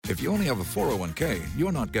If you only have a 401k,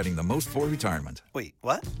 you're not getting the most for retirement. Wait,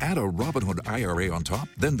 what? Add a Robinhood IRA on top,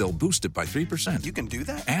 then they'll boost it by 3%. You can do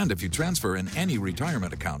that? And if you transfer in any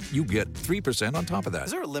retirement account, you get 3% on top of that.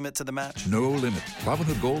 Is there a limit to the match? No limit.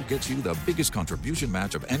 Robinhood Gold gets you the biggest contribution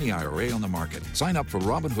match of any IRA on the market. Sign up for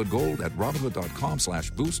Robinhood Gold at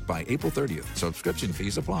Robinhood.com/boost by April 30th. Subscription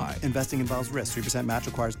fees apply. Investing involves risk. 3% match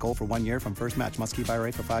requires gold for 1 year from first match. Must keep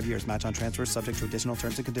IRA for 5 years. Match on transfers subject to additional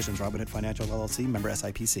terms and conditions. Robinhood Financial LLC, member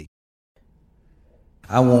SIPC.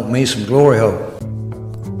 I want me some glory hole.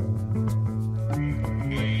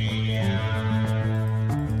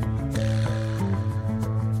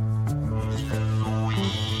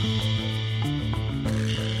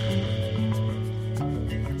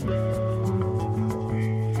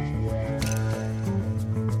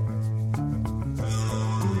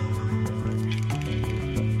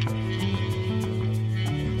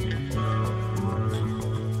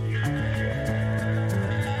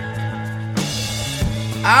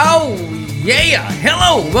 Oh, yeah.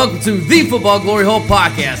 Hello. Welcome to the Football Glory Hole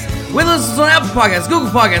Podcast. We listen on Apple Podcasts, Google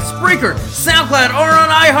Podcasts, Spreaker, SoundCloud, or on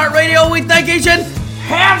iHeartRadio. We thank each and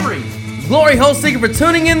every Glory Hole seeker for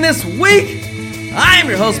tuning in this week. I am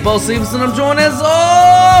your host, Bo Stevenson. I'm joined as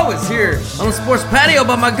always here on the Sports Patio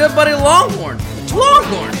by my good buddy Longhorn.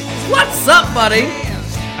 Longhorn, what's up, buddy?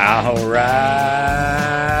 All right.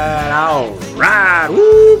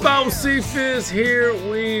 Woo, Bo Fizz, here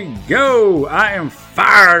we go. I am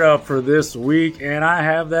fired up for this week, and I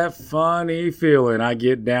have that funny feeling I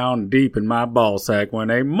get down deep in my ball sack when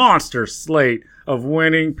a monster slate of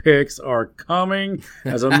winning picks are coming.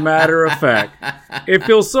 As a matter of fact, it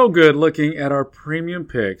feels so good looking at our premium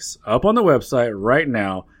picks up on the website right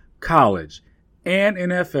now, college and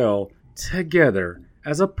NFL together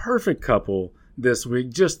as a perfect couple this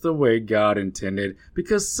week, just the way God intended,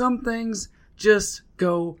 because some things just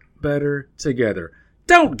go better together.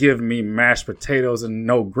 Don't give me mashed potatoes and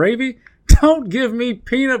no gravy. Don't give me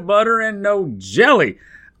peanut butter and no jelly.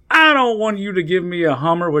 I don't want you to give me a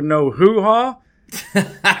Hummer with no hoo-ha.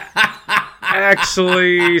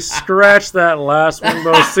 Actually, scratch that last one,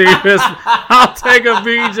 Bo Cephas. I'll take a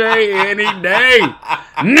BJ any day.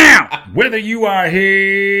 Now, whether you are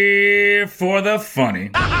here for the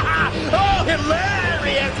funny. Oh, hilarious!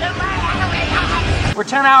 We're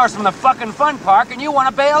 10 hours from the fucking fun park and you want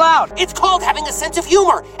to bail out. It's called having a sense of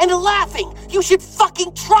humor and laughing. You should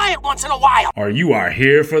fucking try it once in a while. Or you are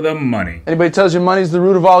here for the money. Anybody tells you money's the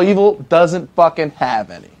root of all evil doesn't fucking have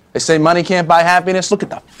any. They say money can't buy happiness. Look at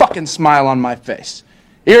the fucking smile on my face.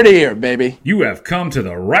 Ear to ear, baby. You have come to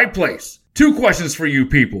the right place. 2 questions for you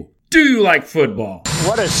people. Do you like football?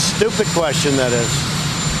 What a stupid question that is.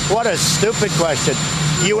 What a stupid question.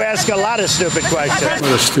 You ask a lot of stupid questions.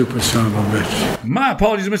 What a stupid son of a bitch. My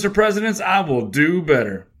apologies, Mr. Presidents. I will do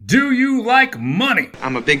better. Do you like money?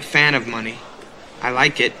 I'm a big fan of money. I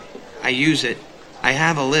like it. I use it. I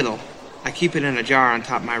have a little. I keep it in a jar on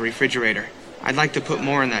top of my refrigerator. I'd like to put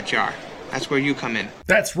more in that jar. That's where you come in.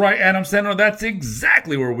 That's right, Adam Sandler. That's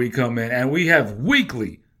exactly where we come in. And we have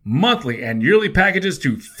weekly, monthly, and yearly packages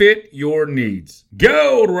to fit your needs.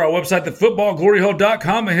 Go to our website,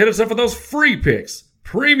 thefootballgloryhole.com, and hit us up for those free picks,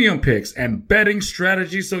 premium picks, and betting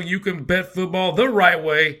strategies so you can bet football the right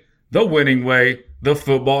way, the winning way, the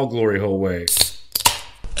Football Glory Hole way.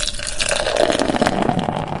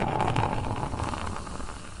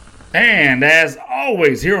 And as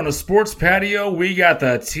always, here on the Sports Patio, we got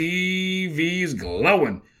the TVs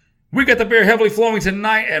glowing. We got the beer heavily flowing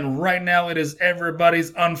tonight, and right now it is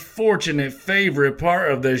everybody's unfortunate favorite part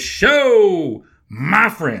of the show. My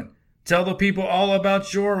friend, tell the people all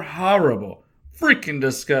about your horrible, freaking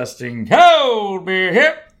disgusting, cold beer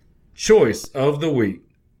hip choice of the week.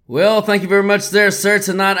 Well, thank you very much there, sir.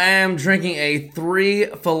 Tonight I am drinking a Three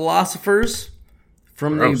Philosophers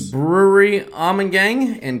from the brewery Almond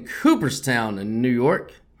Gang in Cooperstown in New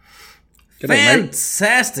York.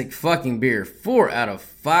 Fantastic fucking beer. 4 out of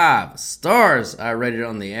 5 stars I rated it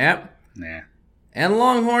on the app. Nah. And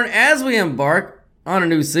Longhorn, as we embark on a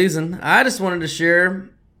new season, I just wanted to share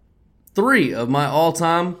 3 of my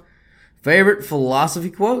all-time favorite philosophy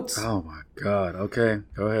quotes. Oh my God. Okay,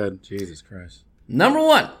 go ahead. Jesus Christ. Number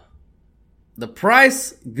 1. The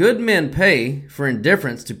price good men pay for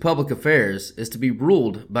indifference to public affairs is to be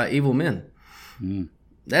ruled by evil men.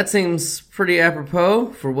 That seems pretty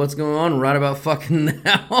apropos for what's going on right about fucking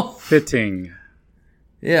now. Fitting.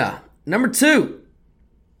 Yeah. Number 2.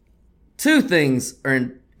 2 things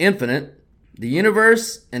are infinite. The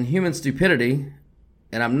universe and human stupidity.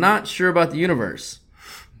 And I'm not sure about the universe.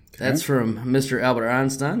 Okay. That's from Mr. Albert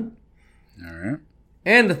Einstein. All right.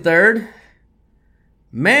 And the 3rd.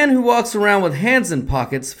 Man who walks around with hands in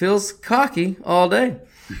pockets feels cocky all day.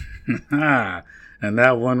 And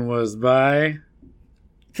that one was by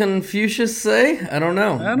Confucius say? I don't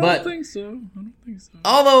know. I don't think so.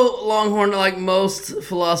 Although Longhorn, like most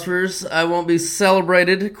philosophers, I won't be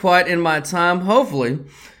celebrated quite in my time. Hopefully,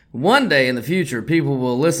 one day in the future, people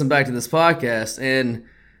will listen back to this podcast and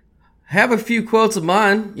have a few quotes of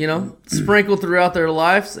mine, sprinkled throughout their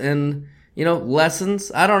lives and,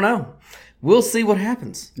 lessons. I don't know. We'll see what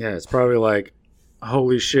happens. Yeah, it's probably like,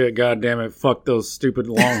 holy shit, goddamn it, fuck those stupid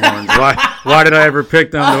Longhorns. Why did I ever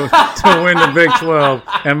pick them to win the Big 12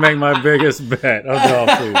 and make my biggest bet of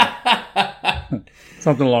the offseason?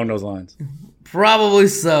 Something along those lines. Probably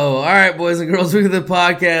so. All right, boys and girls, we're to the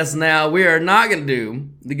podcast now. We are not going to do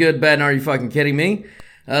the good, bad, and are you fucking kidding me?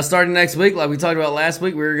 Starting next week, like we talked about last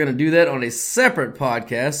week, we were going to do that on a separate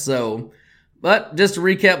podcast. But just to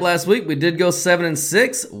recap last week, we did go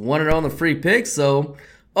 7-6, 1-0 on the free picks. So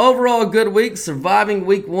overall, good week. Surviving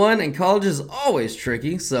week 1 in college is always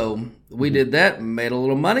tricky. So we did that, made a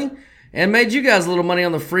little money, and made you guys a little money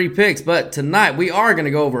on the free picks. But tonight, we are going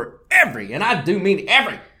to go over every, and I do mean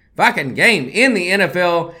every, fucking game in the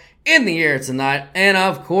NFL in the air tonight. And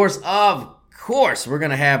of course, we're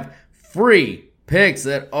going to have free picks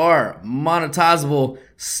that are monetizable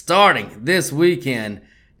starting this weekend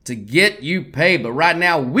to get you paid. But right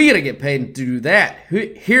now, we got to get paid to do that.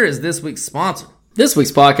 Here is this week's sponsor. This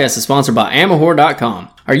week's podcast is sponsored by AmmoWhore.com.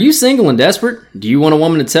 Are you single and desperate? Do you want a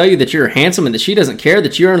woman to tell you that you're handsome and that she doesn't care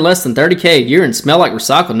that you earn less than $30K a year and smell like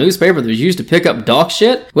recycled newspaper that was used to pick up dog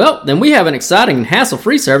shit? Well, then we have an exciting and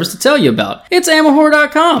hassle-free service to tell you about. It's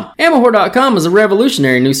AmmoWhore.com. AmmoWhore.com is a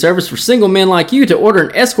revolutionary new service for single men like you to order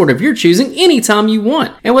an escort of your choosing anytime you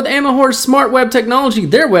want. And with AmmoWhore's smart web technology,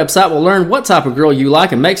 their website will learn what type of girl you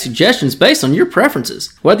like and make suggestions based on your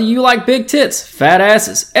preferences. Whether you like big tits, fat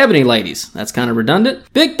asses, ebony ladies, that's kind of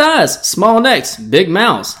redundant, big thighs, small necks, big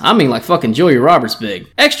mouths, I mean like fucking Julia Roberts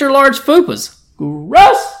big, extra large fupas,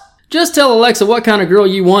 gross! Just tell Alexa what kind of girl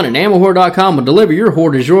you want and AmmoWhore.com will deliver your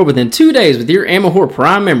whore du jour within 2 days with your AmmoWhore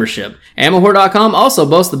Prime membership. AmmoWhore.com also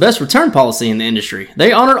boasts the best return policy in the industry.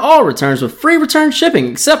 They honor all returns with free return shipping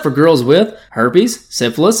except for girls with herpes,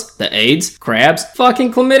 syphilis, the AIDS, crabs,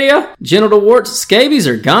 fucking chlamydia, genital warts, scabies,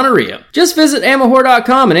 or gonorrhea. Just visit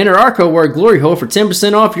AmmoWhore.com and enter our code word GLORYHOLE for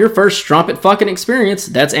 10% off your first strumpet fucking experience.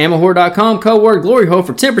 That's AmmoWhore.com, code word GLORYHOLE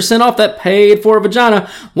for 10% off that paid for vagina.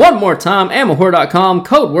 One more time, AmmoWhore.com,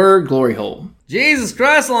 code word Glory Hole. Jesus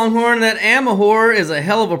Christ, Longhorn, that AmmoWhore is a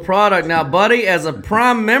hell of a product. Now, buddy, as a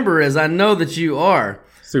Prime member, as I know that you are,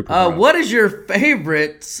 super. What is your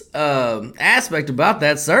favorite aspect about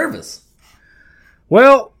that service?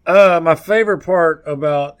 Well, my favorite part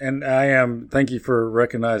about, and thank you for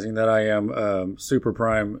recognizing that I am Super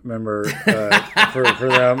Prime member for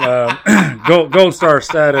them, gold star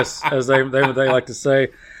status, as they like to say.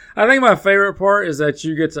 I think my favorite part is that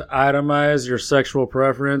you get to itemize your sexual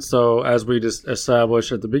preference. So as we just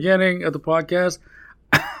established at the beginning of the podcast,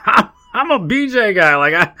 I'm a BJ guy.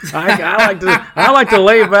 Like I like to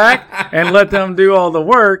lay back and let them do all the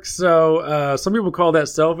work. So some people call that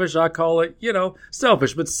selfish. I call it,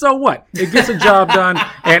 selfish. But so what? It gets a job done,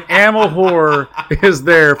 and AmmoWhore is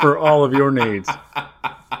there for all of your needs.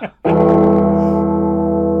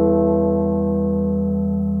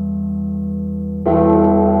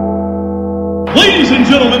 Ladies and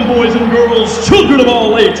gentlemen, boys and girls, children of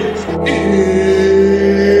all ages. It's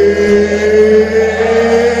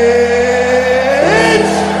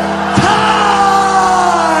time!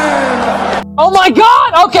 Oh my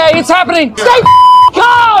God! Okay, it's happening. Stay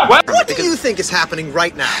calm! What do you think is happening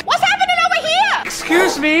right now? What's happening over here?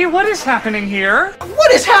 Excuse me, what is happening here?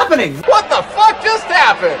 What is happening? What the fuck just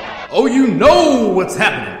happened? Oh, you know what's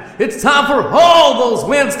happening. It's time for all those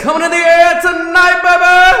wins coming in the air tonight,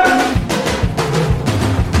 baby!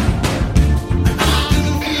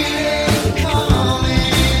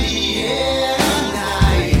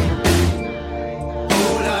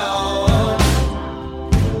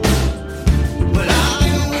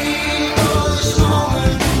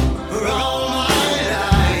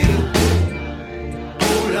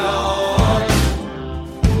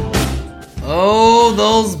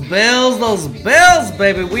 Those bells,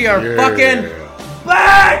 baby. We are fucking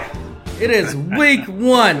back. It is week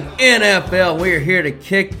 1 NFL. We are here to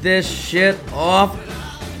kick this shit off.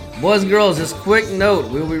 Boys and girls, just quick note.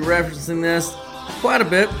 We'll be referencing this quite a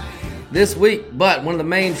bit this week, but one of the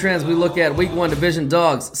main trends we look at week 1 division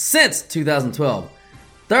dogs since 2012.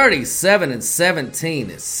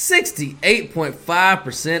 37-17,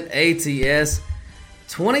 68.5% ATS,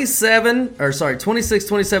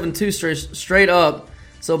 26-27 2 straight up.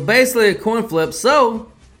 So basically a coin flip.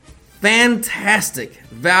 So fantastic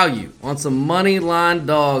value on some money line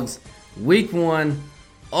dogs week 1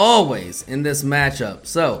 always in this matchup.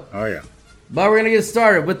 So, oh yeah. But we're going to get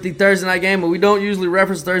started with the Thursday night game, but we don't usually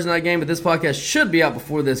reference Thursday night game, but this podcast should be out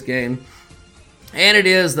before this game. And it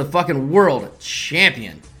is the fucking world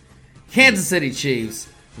champion, Kansas City Chiefs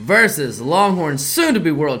versus Longhorns,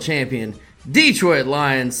 soon-to-be world champion, Detroit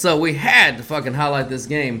Lions. So we had to fucking highlight this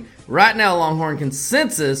game. Right now, Longhorn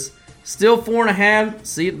consensus, still 4.5.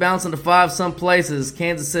 See it bouncing to 5 some places.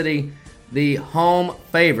 Kansas City, the home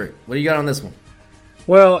favorite. What do you got on this one?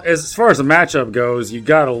 Well, as far as the matchup goes, you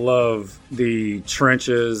got to love the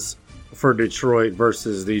trenches for Detroit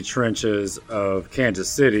versus the trenches of Kansas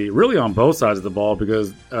City, really on both sides of the ball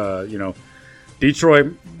because,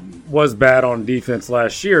 Detroit was bad on defense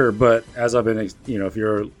last year, but as I've been, if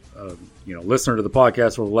you're listener to the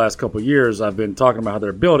podcast for the last couple of years, I've been talking about how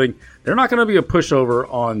they're building. They're not going to be a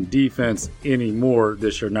pushover on defense anymore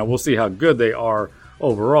this year. Now, we'll see how good they are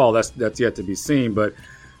overall. That's yet to be seen, but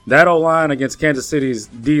that O-line against Kansas City's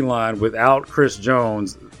D-line without Chris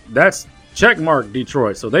Jones, that's checkmark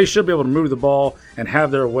Detroit. So they should be able to move the ball and have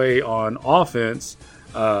their way on offense.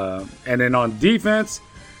 And then on defense,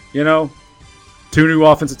 2 new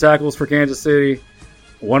offensive tackles for Kansas City.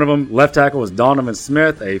 One of them, left tackle, was Donovan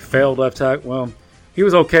Smith, a failed left tackle. Well, he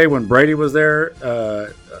was okay when Brady was there.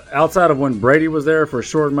 Outside of when Brady was there for a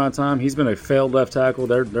short amount of time, he's been a failed left tackle.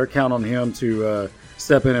 They're counting on him to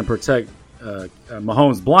step in and protect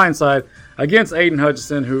Mahomes' blind side against Aiden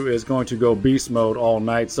Hutchinson, who is going to go beast mode all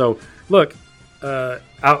night. So, look,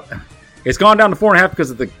 it's gone down to 4.5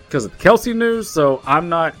 because of the Kelsey news. So I'm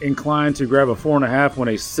not inclined to grab a 4.5 when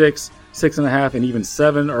a 6, 6.5, and even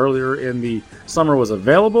 7 earlier in the summer was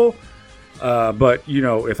available. But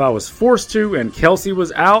if I was forced to and Kelsey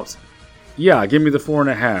was out, yeah, give me the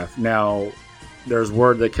 4.5. Now, there's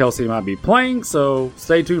word that Kelsey might be playing, so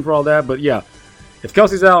stay tuned for all that. But yeah. If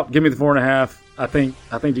Kelsey's out, give me the 4.5. I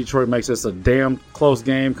think Detroit makes this a damn close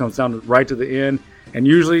game. Comes down right to the end, and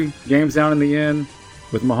usually games down in the end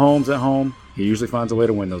with Mahomes at home, he usually finds a way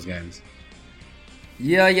to win those games.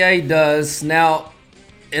 Yeah, he does. Now,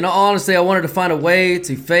 in all honesty, I wanted to find a way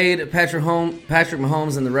to fade Patrick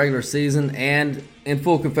Mahomes in the regular season, and in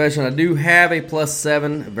full confession, I do have a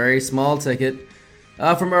 +7, a very small ticket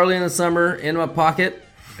from early in the summer in my pocket.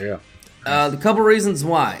 Yeah. The couple reasons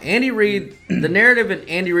why. Andy Reid, the narrative in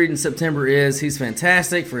Andy Reid in September is he's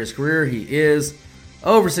fantastic for his career. He is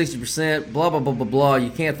over 60%, blah, blah, blah, blah, blah.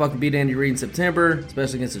 You can't fucking beat Andy Reid in September,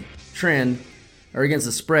 especially against a trend or against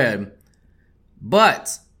a spread.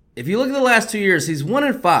 But if you look at the last 2 years, he's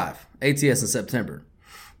 1-5 ATS in September.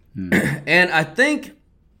 And I think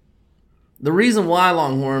the reason why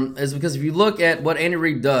Longhorn is because if you look at what Andy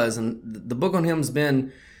Reid does, and the book on him has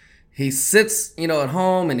been, he sits, at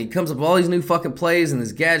home and he comes up with all these new fucking plays and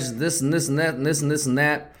his gadgets, this and this and that and this and this and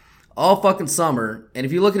that, all fucking summer. And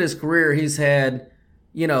if you look at his career, he's had,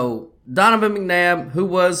 Donovan McNabb, who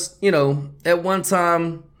was, at one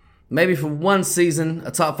time, maybe for one season,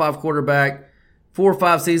 a top 5 quarterback, 4 or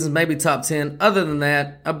 5 seasons, maybe top 10. Other than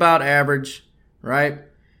that, about average, right?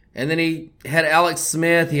 And then he had Alex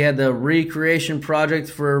Smith. He had the recreation project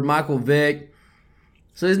for Michael Vick.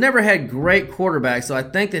 So he's never had great quarterbacks. So I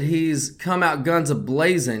think that he's come out guns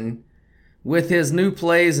a-blazing with his new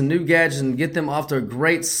plays and new gadgets and get them off to a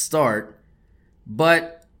great start.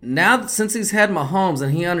 But now, since he's had Mahomes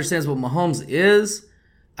and he understands what Mahomes is,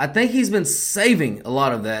 I think he's been saving a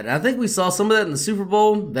lot of that. And I think we saw some of that in the Super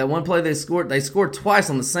Bowl. That one play they scored twice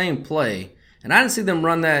on the same play. And I didn't see them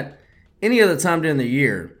run that any other time during the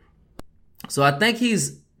year. So I think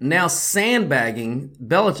he's now sandbagging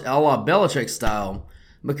a la Belichick style,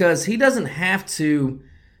 because he doesn't have to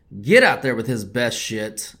get out there with his best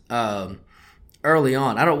shit early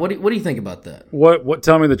on. What do you think about that? What?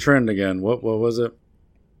 Tell me the trend again. What was it?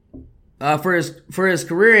 For his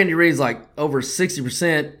career, Andy Reid's like over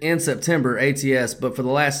 60% in September ATS, but for the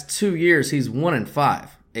last 2 years, he's 1-5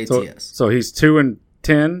 ATS. So he's 2-10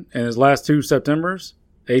 in his last 2 Septembers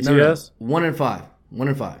ATS. No. 1-5.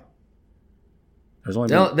 1-5. There's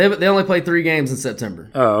only they only play 3 games in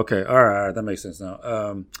September. Oh, okay. All right. That makes sense now.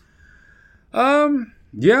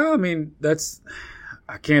 Yeah, I mean,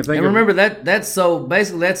 I can't think and remember that's so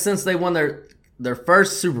basically that's since they won their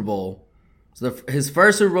first Super Bowl. So his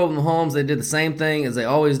first Super Bowl with Mahomes, they did the same thing as they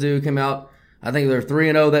always do. Came out, I think they're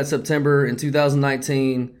 3-0 that September in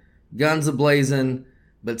 2019. Guns a-blazing.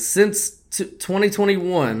 But since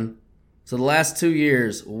 2021, so the last 2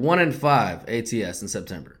 years, 1-5 ATS in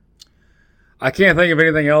September. I can't think of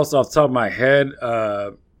anything else off the top of my head.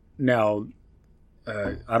 Now,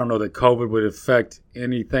 I don't know that COVID would affect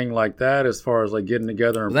anything like that as far as like getting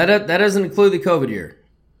together. Well, that doesn't include the COVID year.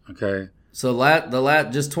 Okay. So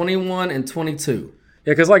just 21 and 22.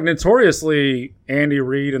 Yeah, because like notoriously, Andy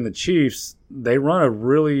Reid and the Chiefs, they run a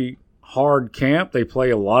really hard camp. They play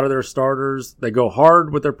a lot of their starters. They go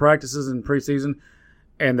hard with their practices in preseason,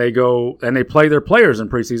 and they play their players in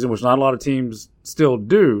preseason, which not a lot of teams still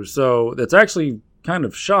do. So that's actually kind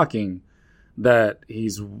of shocking that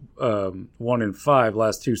he's 1-5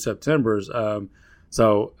 last 2 Septembers.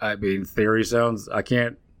 So I mean, theory sounds. I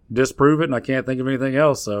can't disprove it, and I can't think of anything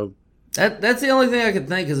else. So that's the only thing I could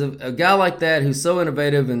think is a guy like that who's so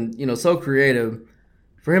innovative and so creative.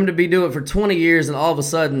 For him to be doing it for 20 years and all of a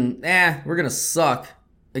sudden, we're going to suck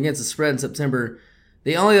against the spread in September.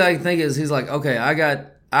 The only thing I can think is he's like, okay,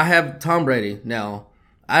 I have Tom Brady now.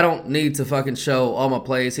 I don't need to fucking show all my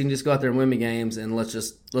plays. He can just go out there and win me games, and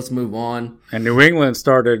let's move on. And New England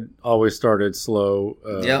always started slow.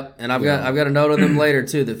 Yep, and I've got a note on them later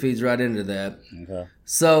too that feeds right into that. Okay.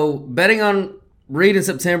 So betting on Reid in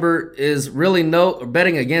September is really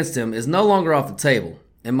betting against him is no longer off the table,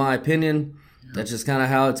 in my opinion. That's just kind of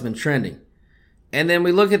how it's been trending. And then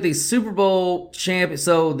we look at the Super Bowl champions.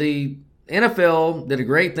 So the NFL did a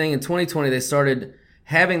great thing in 2020. They started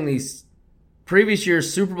having these previous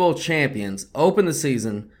year's Super Bowl champions open the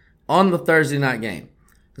season on the Thursday night game.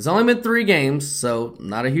 There's only been 3 games, so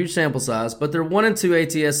not a huge sample size, but they're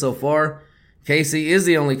 1-2 ATS so far. KC is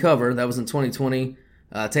the only cover. That was in 2020.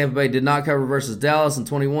 Tampa Bay did not cover versus Dallas in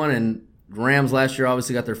 21, and Rams last year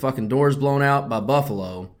obviously got their fucking doors blown out by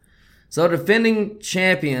Buffalo. So defending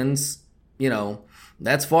champions,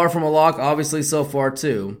 that's far from a lock, obviously so far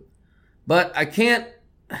too. But I can't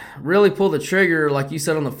really pull the trigger, like you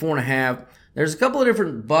said, on the 4.5. There's a couple of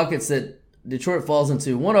different buckets that Detroit falls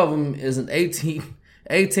into. One of them is an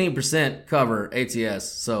 18% cover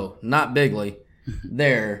ATS, so not bigly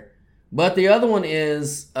there. But the other one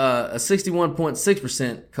is a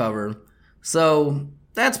 61.6% cover. So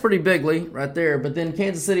that's pretty bigly right there. But then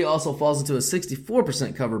Kansas City also falls into a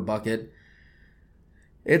 64% cover bucket.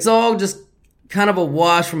 It's all just kind of a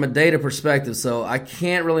wash from a data perspective, so I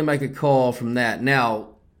can't really make a call from that.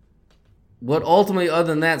 Now, what ultimately, other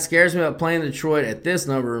than that, scares me about playing Detroit at this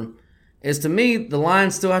number is, to me, the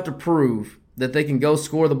Lions still have to prove that they can go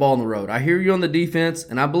score the ball on the road. I hear you on the defense,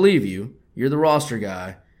 and I believe you. You're the roster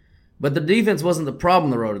guy. But the defense wasn't the problem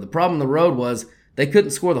on the road. The problem on the road was they couldn't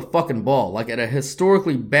score the fucking ball, like at a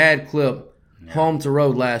historically bad clip home to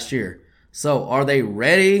road last year. So are they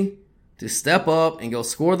ready to step up and go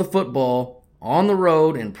score the football on the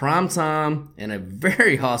road in prime time in a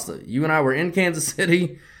very hostile? You and I were in Kansas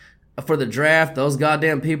City for the draft. Those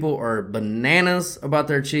goddamn people are bananas about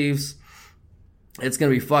their Chiefs. It's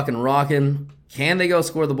going to be fucking rocking. Can they go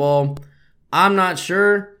score the ball? I'm not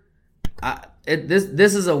sure.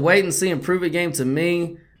 This is a wait and see and prove it game to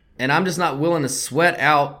me, and I'm just not willing to sweat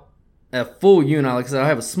out a full unit. Like I said, I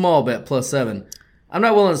have a small bet +7. I'm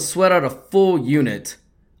not willing to sweat out a full unit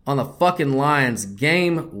on the fucking Lions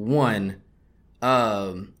game 1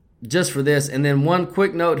 just for this. And then one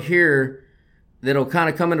quick note here that'll kind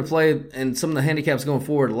of come into play in some of the handicaps going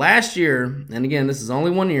forward. Last year, and again, this is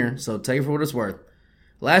only 1 year, so take it for what it's worth.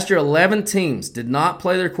 Last year, 11 teams did not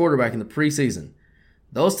play their quarterback in the preseason.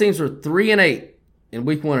 Those teams were 3-8 in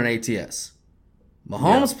week 1 in ATS.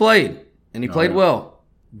 Mahomes played, and he played well.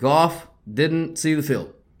 Goff didn't see the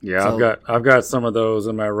field. Yeah, so, I've got some of those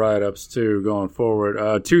in my write-ups too going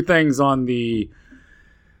forward. 2 things on the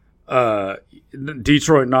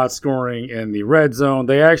Detroit not scoring in the red zone.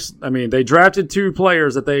 They drafted 2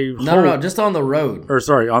 players that they No, just on the road.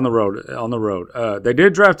 On the road. They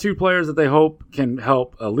did draft 2 players that they hope can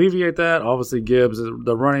help alleviate that. Obviously, Gibbs,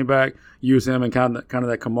 the running back, use him in kind of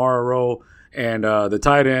that Kamara role, and the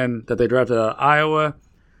tight end that they drafted out of Iowa.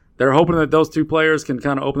 They're hoping that those 2 players can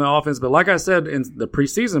kind of open the offense. But like I said in the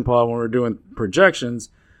preseason pod when we were doing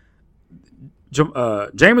projections,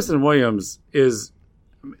 Jameson Williams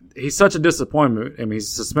he's such a disappointment. I mean, he's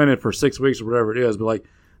suspended for 6 weeks or whatever it is, but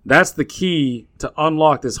that's the key to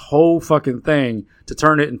unlock this whole fucking thing, to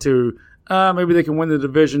turn it into maybe they can win the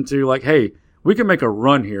division, to hey, we can make a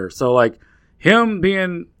run here. So him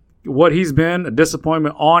being what he's been, a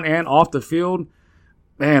disappointment on and off the field,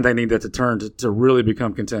 man, they need that to turn to really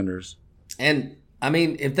become contenders. And I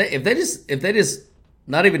mean, if they just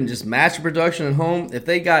not even just match the production at home, if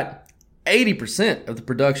they got 80% of the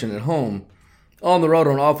production at home on the road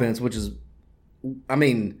on offense, which is, I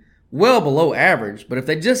mean, well below average, but if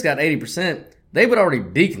they just got 80%, they would already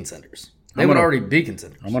be contenders. I'm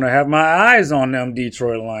going to have my eyes on them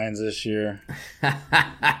Detroit Lions this year.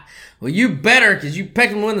 Well, you better, because you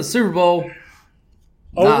picked them to win the Super Bowl.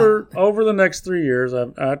 Over the next 3 years,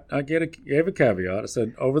 I gave a caveat. I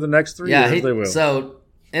said over the next 3 years they will. So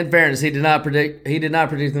in fairness, he did not predict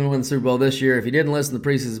them to win the Super Bowl this year. If you didn't listen to the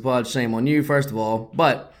preseason pod, shame on you, first of all.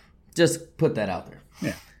 But just put that out there.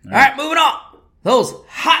 Yeah. All right, moving on. Those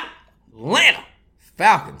hot Atlanta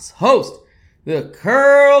Falcons host the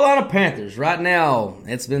Carolina Panthers. Right now,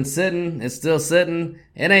 it's been sitting. It's still sitting.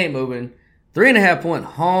 It ain't moving. 3.5-point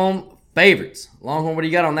home favorites. Longhorn, what do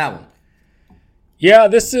you got on that one? Yeah,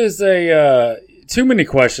 this is too many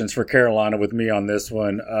questions for Carolina with me on this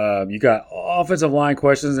one. You got offensive line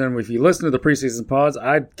questions, and if you listen to the preseason pods,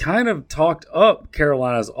 I kind of talked up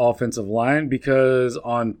Carolina's offensive line because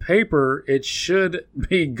on paper it should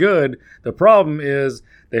be good. The problem is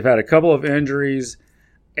they've had a couple of injuries,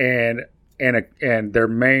 and their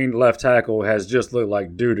main left tackle has just looked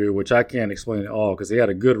like doo-doo, which I can't explain at all because he had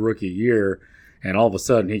a good rookie year, and all of a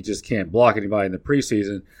sudden he just can't block anybody in the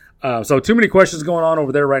preseason. So too many questions going on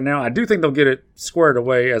over there right now. I do think they'll get it squared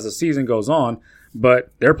away as the season goes on,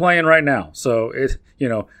 but they're playing right now. So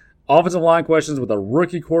offensive line questions with a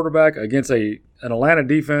rookie quarterback against an Atlanta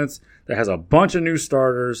defense that has a bunch of new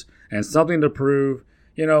starters and something to prove.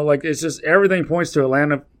 It's just everything points to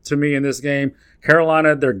Atlanta to me in this game.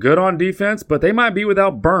 Carolina, they're good on defense, but they might be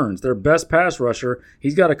without Burns, their best pass rusher.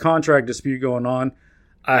 He's got a contract dispute going on.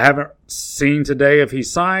 I haven't seen today if he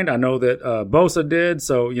signed. I know that Bosa did.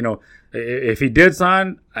 So, if he did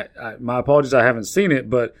sign, my apologies, I haven't seen it.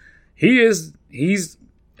 But he's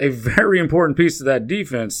a very important piece of that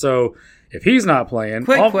defense. So, if he's not playing.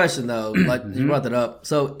 Quick question, though, like you brought that up.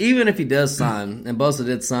 So, even if he does sign, and Bosa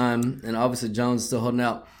did sign, and obviously Jones is still holding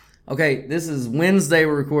out. Okay, this is Wednesday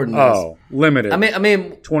we're recording this. Oh, limited. I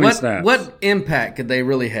mean 20 snaps. What impact could they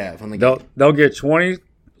really have on the game? They'll get 20.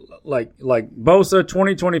 Like Bosa,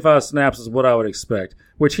 20-25 snaps is what I would expect.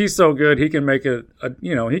 Which he's so good, he can make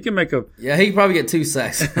he can make a. Yeah, he could probably get 2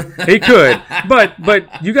 sacks. He could,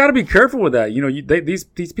 but you got to be careful with that.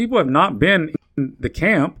 These people have not been in the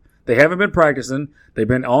camp. They haven't been practicing. They've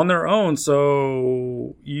been on their own.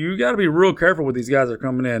 So you got to be real careful with these guys that are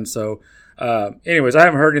coming in. So, anyways, I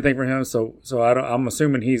haven't heard anything from him. So I'm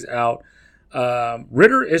assuming he's out.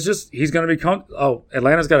 Ritter is he's going to be.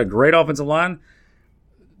 Atlanta's got a great offensive line.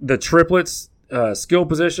 The triplets, skill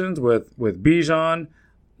positions with Bijan,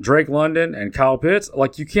 Drake London, and Kyle Pitts.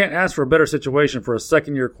 Like, you can't ask for a better situation for a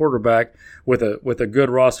second-year quarterback with a good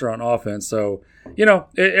roster on offense. So,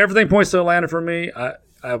 everything points to Atlanta for me.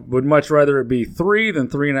 I would much rather it be 3 than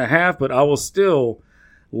 3.5, but I will still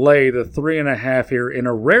lay the 3.5 here in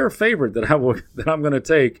a rare favorite that I'm going to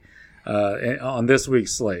take on this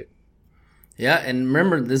week's slate. Yeah, and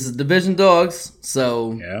remember, this is division dogs,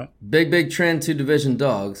 so big trend to division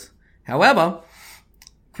dogs. However,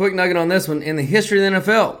 quick nugget on this one, in the history of the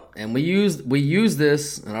NFL, and we use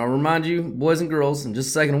this, and I'll remind you, boys and girls, in just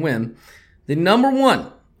a second to win, the number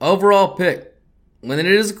 1 overall pick, when it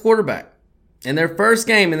is a quarterback, in their first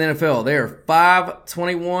game in the NFL, they are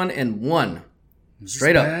 5-21-1.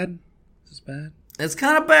 Straight up. Bad? Is this bad? It's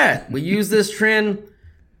kind of bad. We used this trend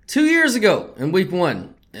 2 years ago in week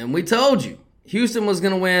 1, and we told you Houston was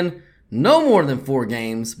going to win no more than 4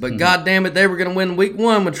 games, but God damn it, they were going to win week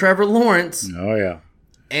 1 with Trevor Lawrence. Oh, yeah.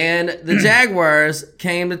 And the Jaguars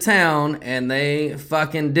came to town, and they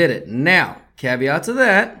fucking did it. Now, caveat to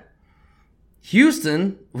that,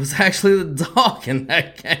 Houston was actually the dog in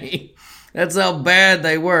that game. That's how bad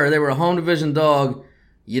they were. They were a home division dog.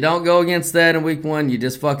 You don't go against that in week 1. You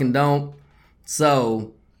just fucking don't.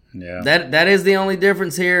 So, yeah, that is the only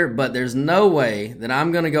difference here, but there's no way that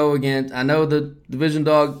I'm going to go against. I know the division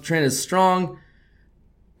dog trend is strong.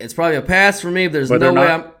 It's probably a pass for me, but there's no way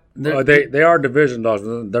I'm. They are division dogs.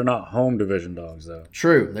 They're not home division dogs, though.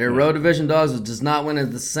 True. They're road division dogs. It does not win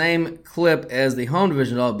at the same clip as the home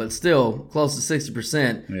division dog, but still close to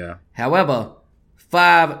 60%. Yeah. However,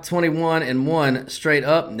 5-21-1 straight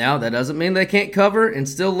up. Now, that doesn't mean they can't cover and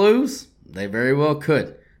still lose. They very well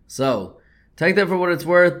could. So, take that for what it's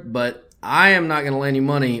worth, but I am not going to lay any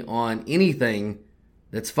money on anything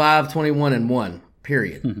that's 5-21-1,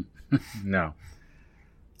 period. No.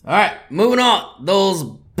 All right, moving on. Those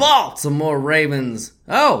Baltimore Ravens.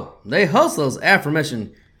 Oh, they host those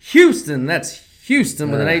aforementioned Houston. That's Houston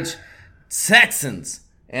with an H. Texans.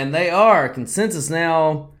 And they are consensus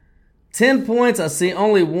now 10 points. I see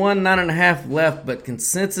only 9.5 left, but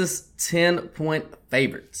consensus 10-point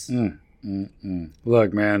favorites.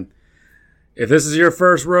 Look, man, if this is your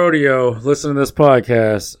first rodeo, listen to this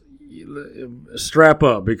podcast, strap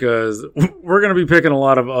up, because we're going to be picking a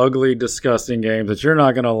lot of ugly, disgusting games that you're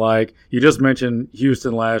not going to like. You just mentioned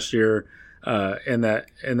Houston last year in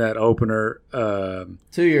that opener.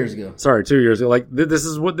 2 years ago. Sorry, 2 years ago. Like this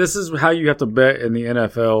is how you have to bet in the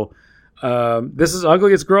NFL. This is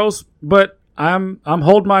ugly. It's gross, but I'm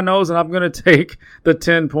holding my nose, and I'm going to take the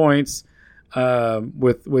 10 points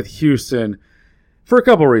with Houston for a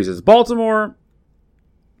couple reasons. Baltimore,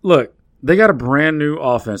 look, they got a brand new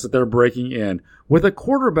offense that they're breaking in with a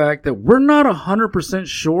quarterback that we're not 100%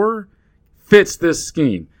 sure fits this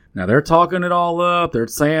scheme. Now, they're talking it all up. They're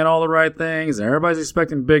saying all the right things, and everybody's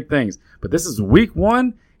expecting big things. But this is week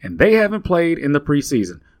 1, and they haven't played in the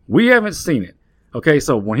preseason. We haven't seen it. Okay,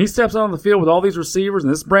 so when he steps out on the field with all these receivers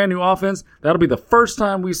and this brand new offense, that'll be the first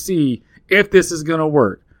time we see if this is going to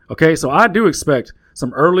work. Okay, so I do expect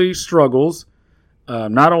some early struggles,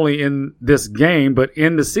 not only in this game, but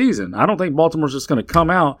in the season. I don't think Baltimore's just going to come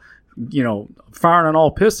out, firing on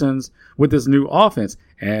all pistons with this new offense.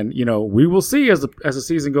 And, we will see as the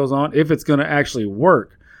season goes on if it's going to actually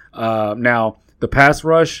work. Now, the pass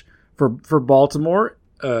rush for Baltimore,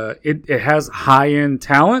 it has high-end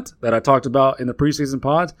talent that I talked about in the preseason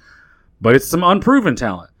pods, but it's some unproven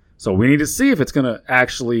talent. So we need to see if it's going to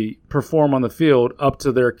actually perform on the field up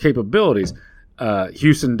to their capabilities.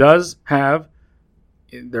 Houston does have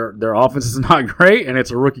their offense is not great, and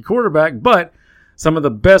it's a rookie quarterback, but some of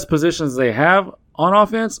the best positions they have on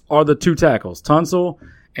offense are the 2 tackles, Tunsil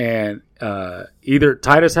and either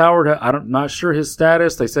Titus Howard. I'm not sure his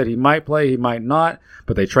status. They said he might play, he might not,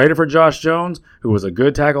 but they traded for Josh Jones, who was a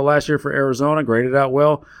good tackle last year for Arizona, graded out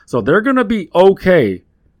well. So they're going to be okay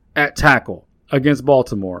at tackle against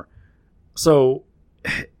Baltimore. So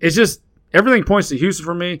it's just everything points to Houston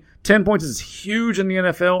for me. 10 points is huge in the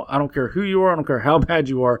NFL. I don't care who you are. I don't care how bad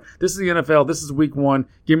you are. This is the NFL. This is week 1.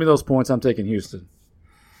 Give me those points. I'm taking Houston.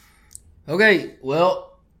 Okay,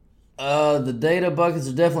 well, the data buckets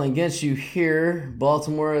are definitely against you here.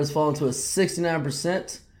 Baltimore has fallen to a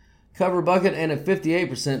 69% cover bucket and a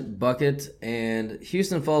 58% bucket, and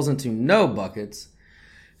Houston falls into no buckets.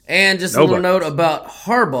 And just a little note about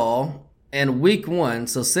Harbaugh and week 1.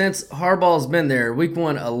 So since Harbaugh's been there, week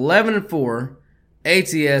 1, 11-4.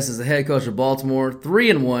 ATS is the head coach of Baltimore,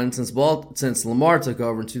 3-1 since Lamar took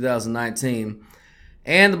over in 2019.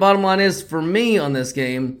 And the bottom line is, for me on this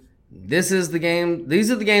game, this is the game.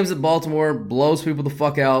 These are the games that Baltimore blows people the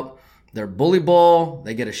fuck out. They're bully ball.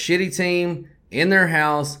 They get a shitty team in their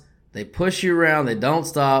house. They push you around. They don't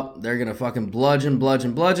stop. They're gonna fucking bludgeon.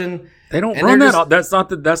 They don't run that.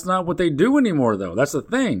 That's not what they do anymore, though. That's the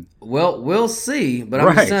thing. Well, we'll see. But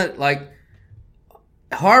I'm just saying, like,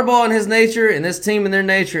 Harbaugh and his nature, and this team and their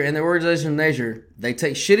nature, and their organization's nature, they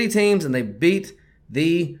take shitty teams and they beat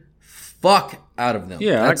the fuck out of them.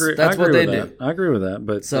 Yeah, that's what they do. I agree with that.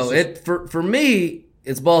 But so for me,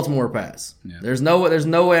 it's Baltimore pass. Yeah. There's no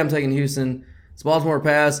way I'm taking Houston. It's Baltimore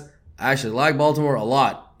pass. I actually like Baltimore a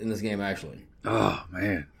lot in this game, actually. Oh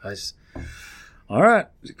man, all right.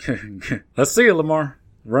 Let's see it, Lamar.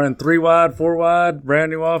 Running 3 wide, 4 wide,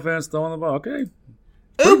 brand new offense, throwing the ball. Okay.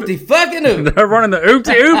 Oopty fucking oop. They're running the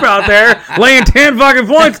oopty oop out there, laying 10 fucking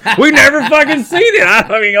points. We never fucking seen it.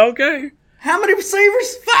 I mean, okay. How many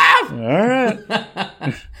receivers? 5. All right.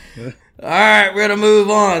 All right, we're going to move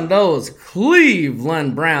on. Those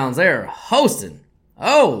Cleveland Browns, they're hosting.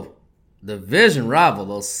 Division rival,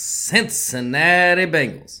 those Cincinnati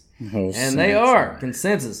Bengals. And they are,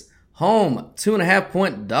 consensus, home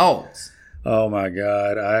 2.5-point dogs. Oh, my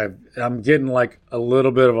God. I'm getting like a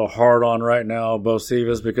little bit of a hard-on right now,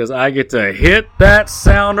 Bocephus, because I get to hit that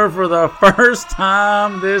sounder for the first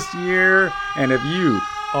time this year. And if you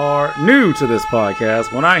are new to this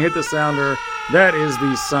podcast, when I hit the sounder, that is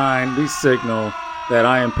the sign, the signal that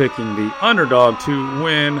I am picking the underdog to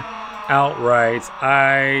win outright.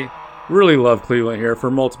 I really love Cleveland here for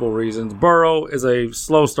multiple reasons. Burrow is a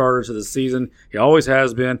slow starter to the season. He always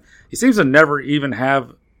has been. He seems to never even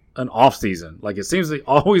have an off season. Like, it seems to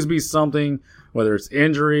always be something, whether it's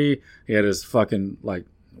injury, he had his fucking like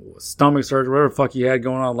stomach surgery, whatever the fuck he had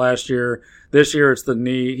going on last year. This year it's the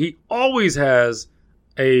knee. He always has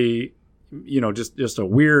a just a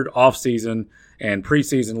weird off season and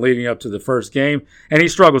preseason leading up to the first game, and he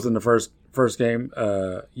struggles in the first game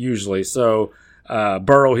usually. So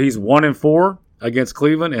Burrow, he's 1-4 against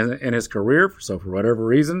Cleveland in his career. So for whatever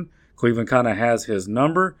reason, Cleveland kind of has his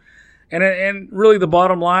number. And really the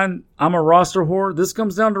bottom line, I'm a roster whore. This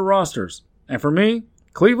comes down to rosters. And for me,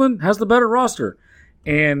 Cleveland has the better roster.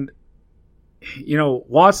 And,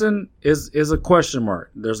 Watson is a question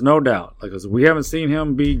mark. There's no doubt. Because we haven't seen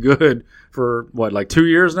him be good for, 2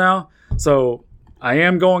 years now? So I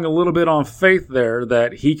am going a little bit on faith there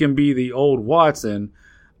that he can be the old Watson.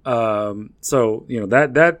 That's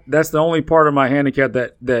the only part of my handicap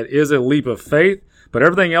that is a leap of faith. But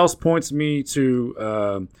everything else points me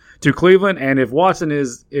to Cleveland, and if Watson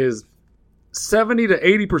is 70 to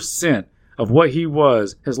 80% of what he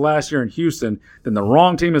was his last year in Houston, then the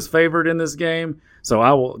wrong team is favored in this game. So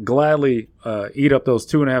I will gladly eat up those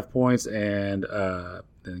 2.5 points, and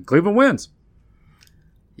Cleveland wins.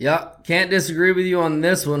 Yeah, can't disagree with you on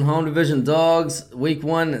this one. Home division dogs, week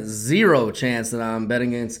 1, 0 chance that I'm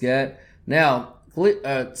betting against that. Now,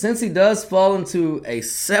 since he does fall into a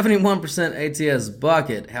 71% ATS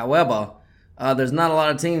bucket, however, there's not a lot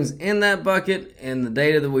of teams in that bucket in the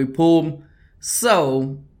data that we pulled.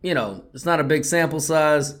 So, it's not a big sample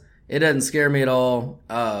size. It doesn't scare me at all.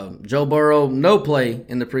 Joe Burrow, no play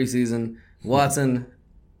in the preseason. Watson,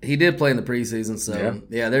 he did play in the preseason. So,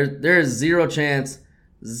 yeah there is 0 chance.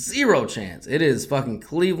 0 chance. It is fucking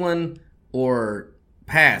Cleveland or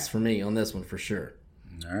pass for me on this one for sure.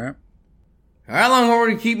 All right. All right,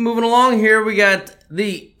 Longhorn, we keep moving along here. We got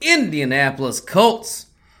the Indianapolis Colts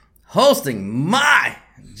hosting my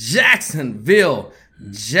Jacksonville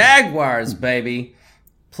Jaguars, baby.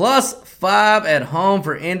 +5 at home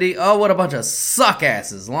for Indy. Oh, what a bunch of suck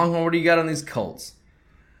asses. Longhorn, what do you got on these Colts?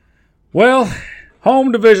 Well,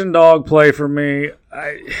 home division dog play for me.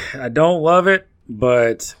 I don't love it,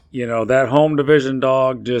 but that home division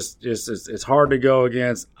dog just it's hard to go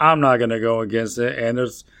against. I'm not going to go against it, and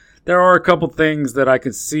there are a couple things that I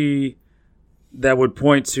could see that would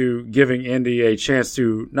point to giving Indy a chance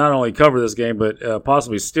to not only cover this game but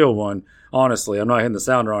possibly steal one. Honestly, I'm not hitting the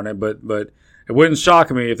sounder on it, but it wouldn't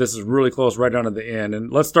shock me if this is really close right down to the end.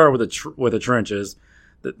 And let's start with the trenches.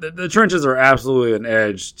 The trenches are absolutely an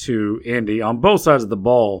edge to Indy on both sides of the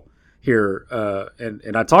ball here.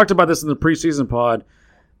 And I talked about this in the preseason pod.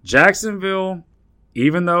 Jacksonville,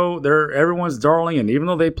 even though they're everyone's darling, and even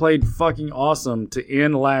though they played fucking awesome to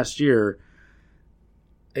end last year,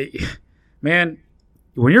 man,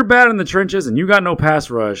 when you're bad in the trenches and you got no pass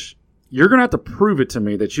rush, you're going to have to prove it to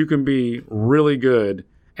me that you can be really good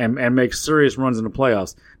and make serious runs in the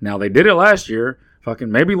playoffs. Now, they did it last year.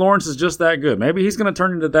 Fucking maybe Lawrence is just that good. Maybe he's going to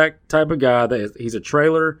turn into that type of guy that he's a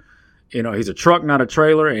trailer. He's a truck, not a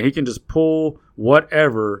trailer, and he can just pull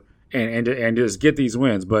whatever and just get these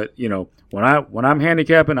wins. But, when I'm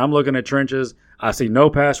handicapping, I'm looking at trenches. I see no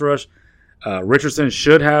pass rush. Richardson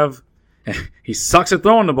should have – he sucks at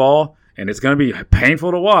throwing the ball, and it's going to be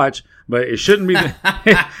painful to watch, but it shouldn't be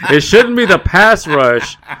it shouldn't be the pass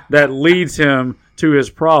rush that leads him to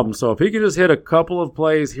his problem. So if he can just hit a couple of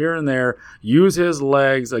plays here and there, use his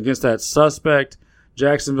legs against that suspect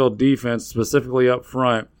Jacksonville defense, specifically up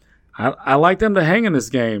front, I like them to hang in this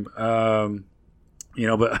game. But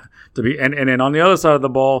to be and then on the other side of the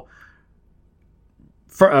ball,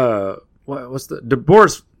 what's the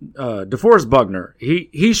DeForest Buckner?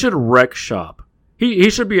 He should wreck shop. He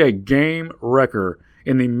should be a game wrecker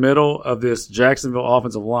in the middle of this Jacksonville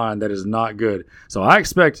offensive line that is not good. So I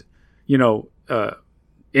expect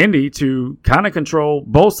Indy to kind of control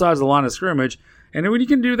both sides of the line of scrimmage. And when you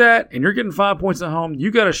can do that and you're getting 5 points at home,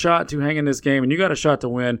 you got a shot to hang in this game and you got a shot to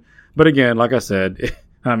win. But again, like I said,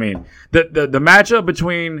 I mean, the matchup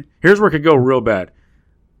between – here's where it could go real bad.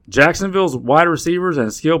 Jacksonville's wide receivers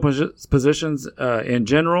and skill positions in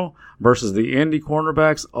general versus the Indy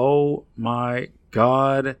cornerbacks. Oh, my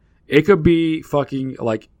God. It could be fucking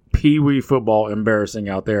like Pee-wee football embarrassing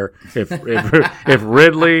out there if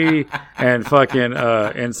Ridley and fucking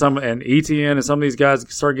and Etienne and some of these guys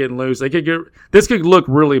start getting loose. This could look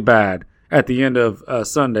really bad at the end of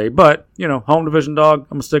Sunday. But, home division dog, I'm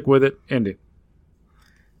going to stick with it. Indy.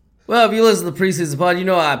 Well, if you listen to the preseason pod,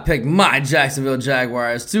 I picked my Jacksonville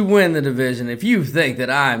Jaguars to win the division. If you think that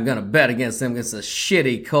I'm going to bet against them against the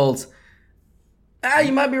shitty Colts,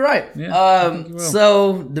 you might be right. Yeah,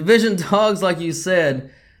 so, division dogs, like you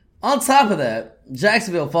said. On top of that,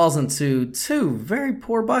 Jacksonville falls into 2 very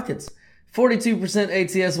poor buckets. 42%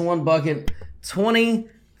 ATS in one bucket, 25%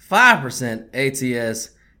 ATS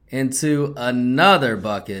into another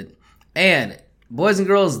bucket. And, boys and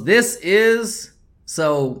girls, this is...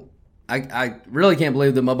 So, I really can't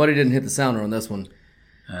believe that my buddy didn't hit the sounder on this one.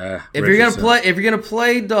 If you're gonna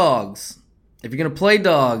play dogs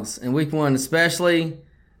in week 1, especially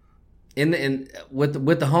with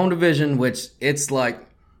the home division, which it's like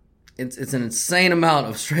it's an insane amount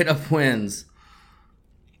of straight up wins.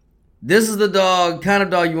 This is the kind of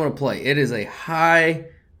dog you want to play. It is a high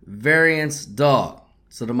variance dog.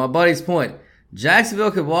 So to my buddy's point,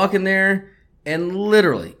 Jacksonville could walk in there and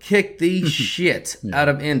literally kick the shit out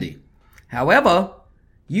of Indy. However,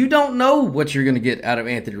 you don't know what you're going to get out of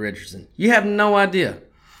Anthony Richardson. You have no idea.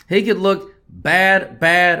 He could look bad,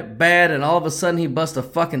 and all of a sudden he busts a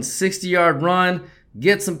fucking 60-yard run,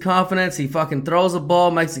 gets some confidence, he fucking throws a ball,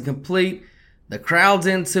 makes it complete. The crowd's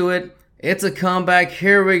into it. It's a comeback.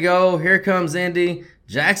 Here we go. Here comes Indy.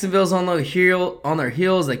 Jacksonville's on their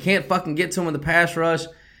heels. They can't fucking get to him in the pass rush.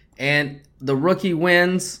 And the rookie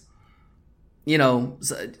wins,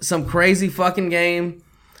 some crazy fucking game.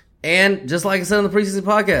 And just like I said on the preseason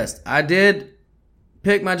podcast, I did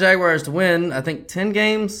pick my Jaguars to win, I think, 10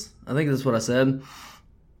 games. I think that's what I said.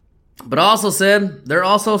 But I also said they're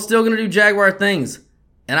also still going to do Jaguar things.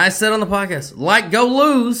 And I said on the podcast, go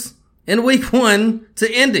lose in week 1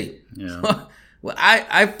 to Indy. Yeah. Well,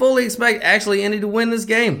 I fully expect actually Indy to win this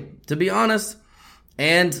game, to be honest.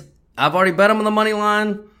 And I've already bet them on the money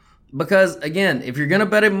line because, again, if you're going to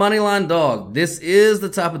bet a money line dog, this is the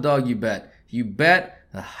type of dog you bet. You bet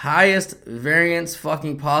the highest variance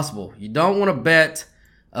fucking possible. You don't want to bet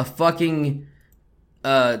a fucking,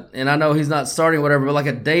 and I know he's not starting whatever, but like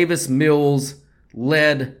a Davis Mills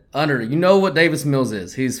led under. You know what Davis Mills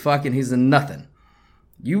is. He's a nothing.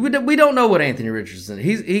 We don't know what Anthony Richardson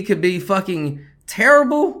is. He could be fucking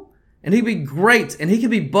terrible, and he'd be great, and he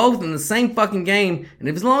could be both in the same fucking game. And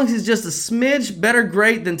as long as he's just a smidge better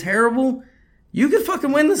great than terrible, you could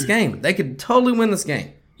fucking win this game. They could totally win this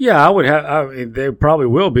game. Yeah, they probably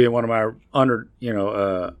will be in one of my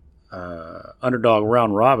underdog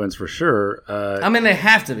round robins for sure. They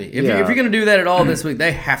have to be. If you're going to do that at all this week,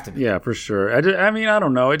 they have to be. Yeah, for sure. I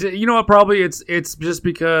don't know. You know what? Probably it's just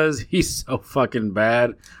because he's so fucking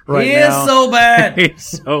bad right now. He is so bad.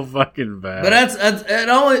 He's so fucking bad. But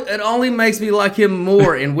it only makes me like him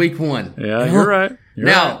more in week 1. Yeah, you're right.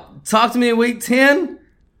 Talk to me in week 10.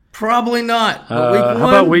 Probably not. But week 1. How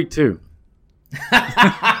about week 2?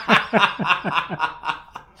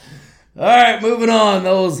 All right, moving on.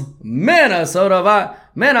 Those Minnesota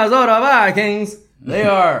Vikings, they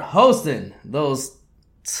are hosting those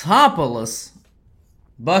topless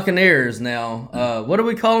Buccaneers now. What do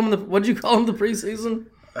we call them? What did you call them the preseason?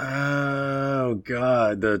 Oh,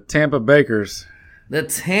 God. The Tampa Bakers. The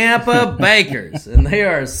Tampa Bakers. And they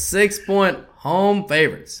are 6-point home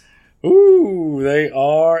favorites. Ooh, they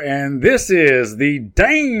are. And this is the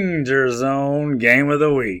Danger Zone Game of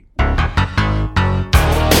the Week.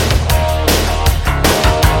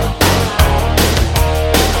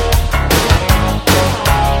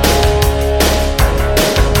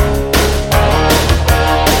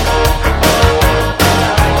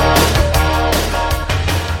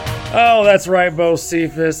 Oh, that's right, Bo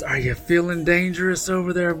Cephas. Are you feeling dangerous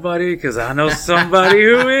over there, buddy? Because I know somebody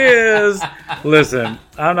who is. Listen,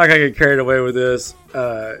 I'm not going to get carried away with this.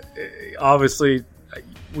 Obviously,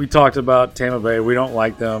 we talked about Tampa Bay. We don't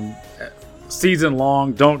like them. Season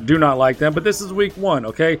long, do not like them. But this is week 1,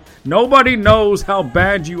 okay? Nobody knows how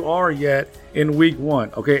bad you are yet in week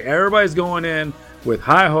 1, okay? Everybody's going in with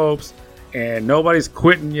high hopes, and nobody's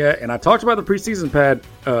quitting yet. And I talked about the preseason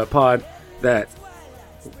pod that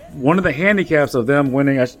one of the handicaps of them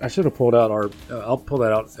winning, I should have pulled out I'll pull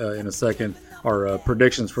that out in a second, our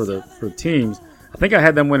predictions for teams. I think I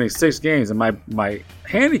had them winning 6 games, and my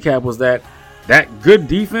handicap was that good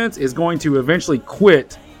defense is going to eventually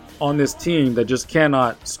quit on this team that just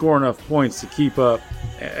cannot score enough points to keep up.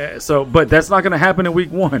 But that's not going to happen in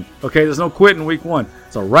week 1. Okay, there's no quit in week 1.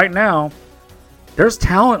 So right now, there's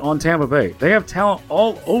talent on Tampa Bay. They have talent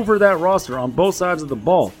all over that roster on both sides of the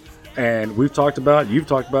ball. And you've talked about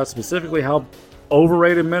specifically how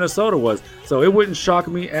overrated Minnesota was. So it wouldn't shock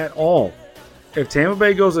me at all if Tampa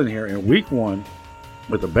Bay goes in here in week 1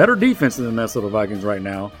 with a better defense than the Minnesota Vikings right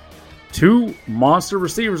now, 2 monster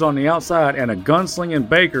receivers on the outside, and a gunslinging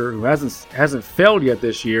Baker who hasn't failed yet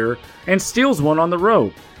this year, and steals one on the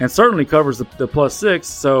road, and certainly covers the +6.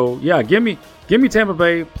 So yeah, give me Tampa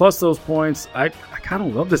Bay plus those points. I kind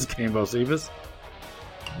of love this game, Bo Cephas.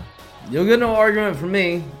 You'll get no argument from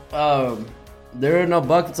me. There are no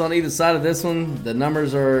buckets on either side of this one. The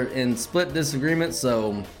numbers are in split disagreement.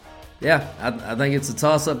 So, yeah, I think it's a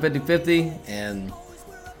toss-up 50-50. And,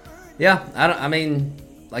 yeah, I mean,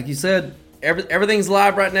 like you said, everything's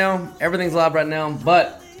live right now. Everything's live right now.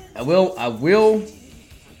 But I will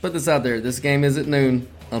put this out there. This game is at noon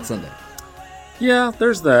on Sunday. Yeah,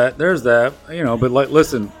 there's that. But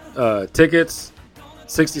listen, tickets,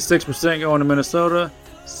 66% going to Minnesota.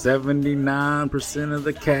 79% of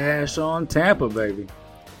the cash on Tampa, baby.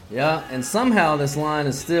 Yeah, and somehow this line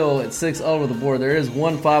is still at 6 over the board. There is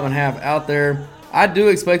 1 5.5 out there. I do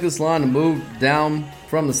expect this line to move down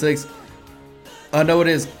from the 6. I know it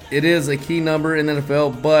is a key number in the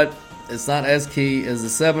NFL, but it's not as key as the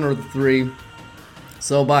 7 or the 3.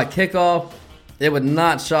 So by kickoff, it would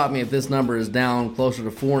not shock me if this number is down closer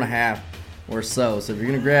to 4.5 or so. So if you're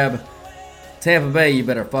going to grab Tampa Bay, you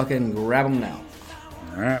better fucking grab them now.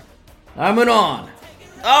 All right. I'm on.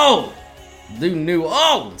 Oh, the New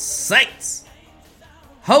Orleans Saints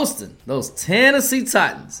hosting those Tennessee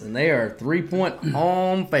Titans, and they are 3-point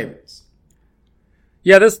home favorites.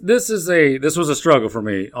 Yeah, this was a struggle for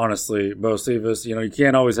me, honestly, Bo Cephas. You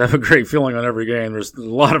can't always have a great feeling on every game. There's a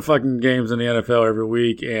lot of fucking games in the NFL every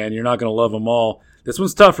week, and you're not going to love them all. This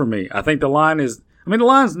one's tough for me. I think the line's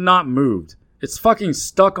not moved. It's fucking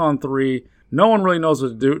stuck on 3. No one really knows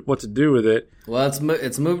what to do with it. Well,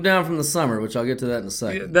 it's moved down from the summer, which I'll get to that in a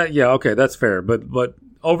second. Okay, that's fair. But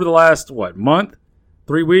over the last month,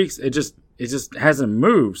 3 weeks, it just hasn't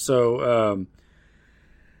moved. So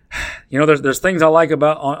there's things I like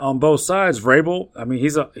about on both sides. Vrabel,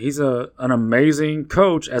 he's an amazing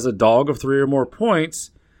coach as a dog of 3 or more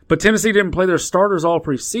points. But Tennessee didn't play their starters all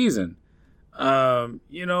preseason. I'm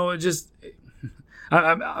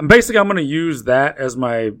going to use that as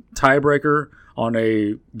my tiebreaker on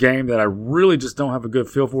a game that I really just don't have a good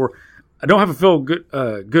feel for. I don't have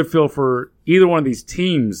a good feel for either one of these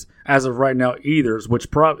teams as of right now either, which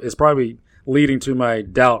is probably leading to my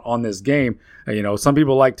doubt on this game. Some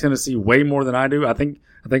people like Tennessee way more than I do. I think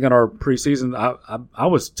on our preseason, I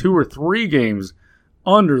was 2 or 3 games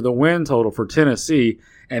under the win total for Tennessee,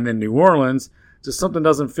 and then New Orleans. Just something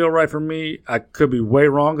doesn't feel right for me. I could be way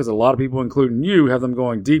wrong because a lot of people, including you, have them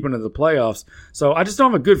going deep into the playoffs. So I just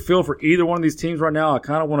don't have a good feel for either one of these teams right now. I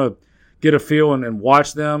kind of want to get a feel and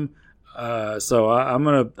watch them. So I'm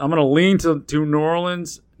gonna lean to New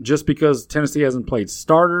Orleans just because Tennessee hasn't played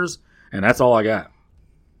starters, and that's all I got.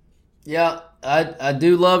 Yeah, I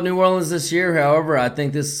do love New Orleans this year. However, I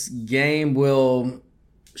think this game will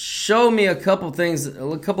show me a couple of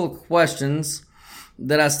questions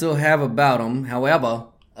that I still have about them. However,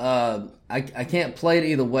 I can't play it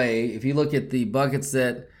either way. If you look at the buckets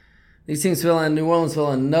that these teams fill in, New Orleans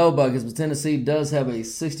fill in no buckets, but Tennessee does have a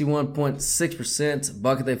 61.6%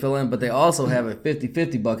 bucket they fill in, but they also have a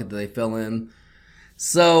 50-50 bucket that they fill in.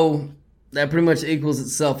 So that pretty much equals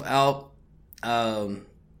itself out. I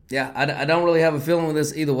don't really have a feeling with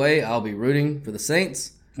this either way. I'll be rooting for the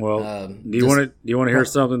Saints. Well, do you want to hear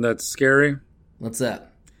something that's scary? What's that?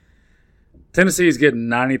 Tennessee is getting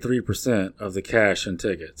 93% of the cash and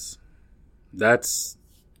tickets. That's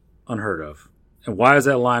unheard of. And why is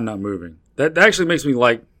that line not moving? That actually makes me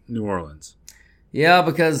like New Orleans. Yeah,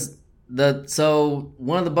 because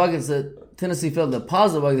one of the buckets that Tennessee filled, the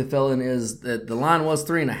positive bucket they fell in, is that the line was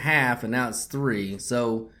 3.5 and now it's 3.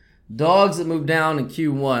 So dogs that moved down in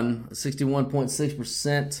Q1,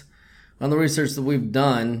 61.6% on the research that we've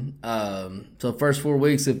done. So first 4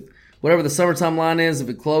 weeks, if whatever the summertime line is, if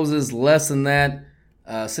it closes less than that,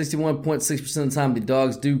 61.6% of the time the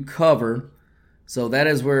dogs do cover. So that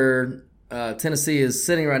is where Tennessee is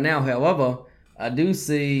sitting right now. However, I do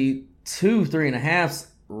see 2 3.5s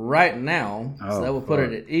right now, so that will put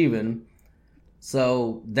it at even.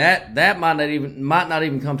 So that might not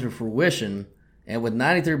even come to fruition. And with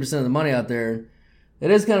 93% of the money out there, it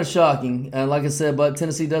is kind of shocking. And like I said, but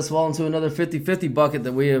Tennessee does fall into another 50-50 bucket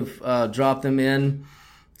that we have dropped them in.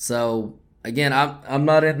 So again, I'm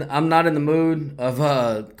not in the mood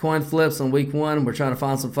of coin flips on week 1. We're trying to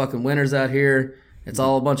find some fucking winners out here. It's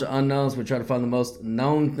all a bunch of unknowns. We're trying to find the most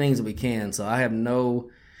known things that we can. So I have no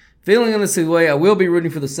feeling on this way. I will be rooting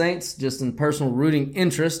for the Saints, just in personal rooting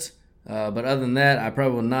interest. But other than that, I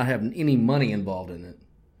probably will not have any money involved in it.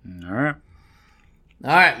 All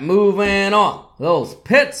right, moving on. Those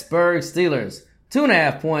Pittsburgh Steelers,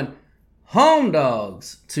 2.5-point home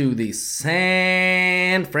dogs to the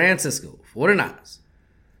San Francisco 49ers.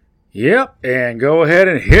 Yep, and go ahead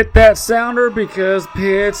and hit that sounder because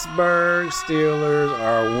Pittsburgh Steelers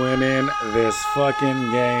are winning this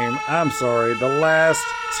fucking game. I'm sorry, the last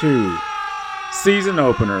 2 season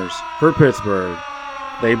openers for Pittsburgh.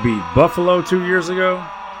 They beat Buffalo 2 years ago.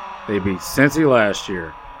 They beat Cincy last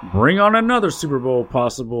year. Bring on another Super Bowl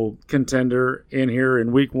possible contender in here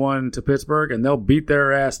in week 1 to Pittsburgh, and they'll beat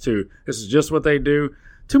their ass too. This is just what they do.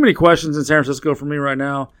 Too many questions in San Francisco for me right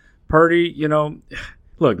now. Purdy,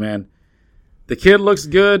 look, man, the kid looks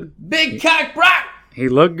good. Big cock Brock. He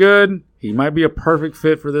looked good. He might be a perfect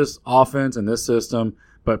fit for this offense and this system,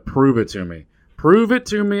 but prove it to me. Prove it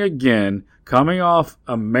to me again, coming off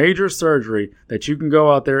a major surgery, that you can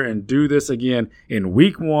go out there and do this again in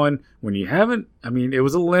week 1 when you haven't. It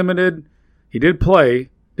was a limited. He did play.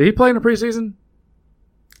 Did he play in the preseason?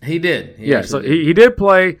 He did. So he did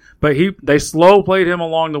play, but they slow played him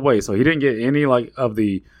along the way, so he didn't get any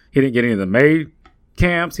he didn't get any of the May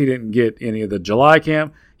camps. He didn't get any of the July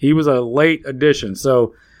camp. He was a late addition.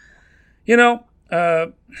 So,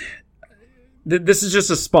 this is just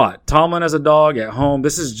a spot. Tomlin as a dog at home.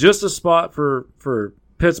 This is just a spot for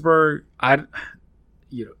Pittsburgh.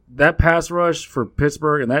 That pass rush for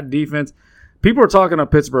Pittsburgh and that defense. People are talking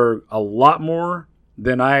about Pittsburgh a lot more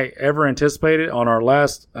than I ever anticipated. On our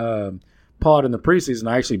last pod in the preseason,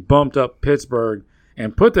 I actually bumped up Pittsburgh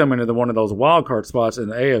and put them into one of those wild card spots in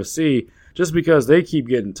the AFC just because they keep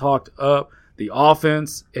getting talked up. The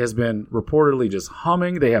offense has been reportedly just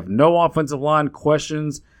humming. They have no offensive line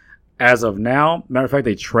questions as of now. Matter of fact,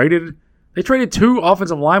 they traded 2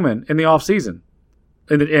 offensive linemen in the offseason,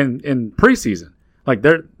 in preseason. Like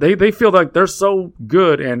they feel like they're so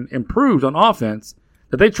good and improved on offense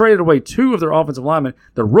that they traded away 2 of their offensive linemen.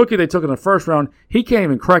 The rookie they took in the first round, he can't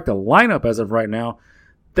even crack the lineup as of right now.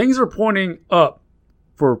 Things are pointing up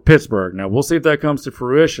for Pittsburgh. Now, we'll see if that comes to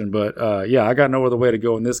fruition. But, yeah, I got no other way to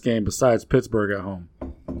go in this game besides Pittsburgh at home.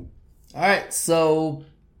 All right, so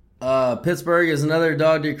Pittsburgh is another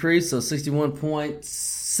dog decrease, so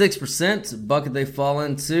 61.6%. Bucket they fall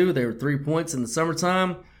into. They were 3 points in the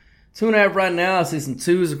summertime. 2.5 right now. I see some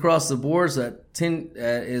 2s across the board, so that 10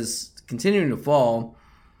 is continuing to fall.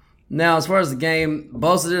 Now, as far as the game,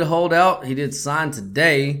 Bosa did hold out. He did sign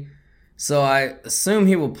today. So I assume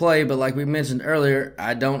he will play, but like we mentioned earlier,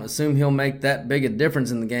 I don't assume he'll make that big a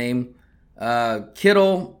difference in the game.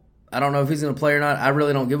 Kittle, I don't know if he's going to play or not. I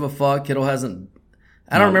really don't give a fuck. Kittle hasn't.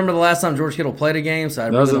 I don't remember the last time George Kittle played a game, so I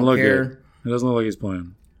really don't care. Good. It doesn't look like he's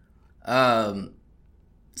playing. San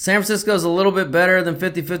Francisco's a little bit better than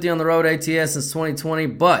 50-50 on the road ATS since 2020,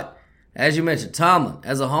 but as you mentioned, Tomlin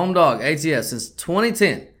as a home dog ATS since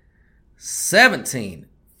 2010,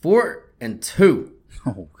 17-4-2.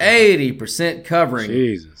 Oh, 80% covering.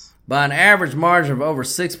 Jesus. By an average margin of over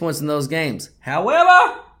 6 points in those games.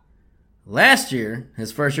 However, last year,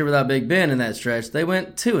 his first year without Big Ben in that stretch, they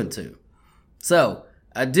went 2-2. So,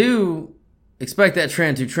 I do expect that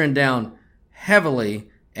trend to trend down heavily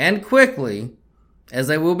and quickly, as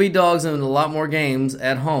they will be dogs in a lot more games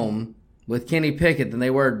at home with Kenny Pickett than they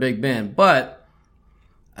were at Big Ben. But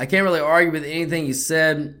I can't really argue with anything you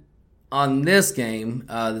said on this game.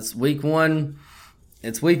 This week one.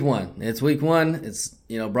 It's week one. It's,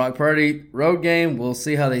 Brock Purdy road game. We'll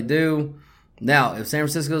see how they do. Now, if San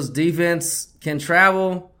Francisco's defense can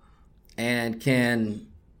travel and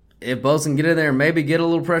if Bosa can get in there and maybe get a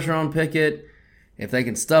little pressure on Pickett, if they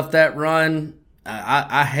can stuff that run,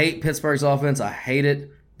 I hate Pittsburgh's offense. I hate it.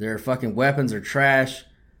 Their fucking weapons are trash.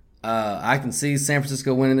 I can see San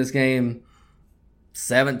Francisco winning this game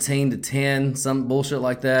 17-10, some bullshit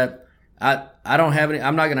like that. I don't have any.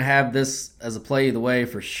 I'm not going to have this as a play either way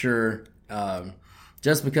for sure.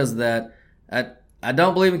 Just because of that, I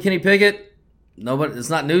don't believe in Kenny Pickett. Nobody.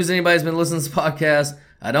 It's not news. Anybody's been listening to this podcast.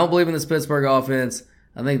 I don't believe in this Pittsburgh offense.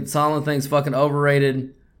 I think the Tomlin thing's fucking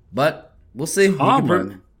overrated. But we'll see.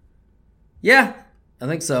 Tomlin. Yeah, I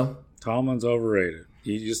think so. Tomlin's overrated. I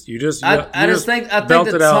think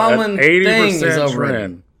the Tomlin thing is overrated.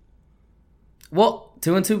 Trend. Well,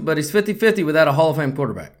 2-2, but he's 50-50 without a Hall of Fame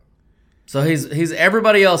quarterback. So he's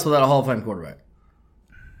everybody else without a Hall of Fame quarterback.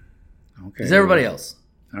 Okay. He's everybody else.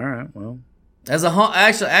 All right. Well, as a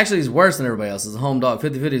actually he's worse than everybody else as a home dog.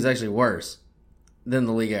 50-50 is actually worse than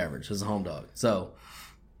the league average as a home dog. So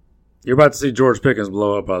you're about to see George Pickens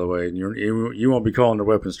blow up, by the way, and you won't be calling their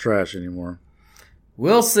weapons trash anymore.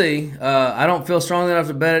 We'll see. I don't feel strongly enough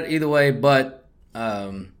to bet it either way, but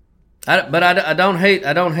I don't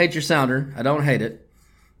hate your sounder. I don't hate it.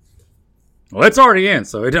 Well, it's already in,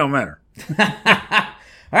 so it don't matter. All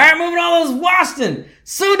right, moving on. Those Washington,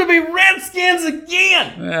 soon to be Redskins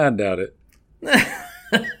again. I doubt it.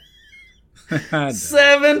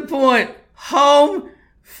 7-point home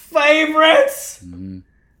favorites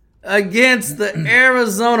against the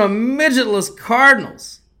Arizona midgetless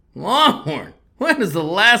Cardinals. Longhorn, when is the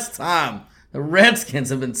last time the Redskins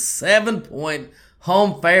have been 7-point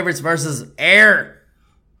home favorites versus air?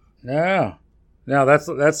 No. Now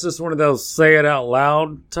that's just one of those say it out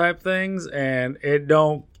loud type things, and it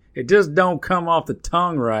just don't come off the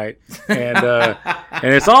tongue right, and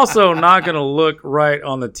and it's also not going to look right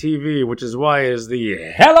on the TV, which is why is the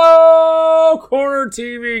Hello Corner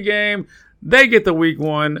TV game. They get the week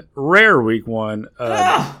one, rare week one.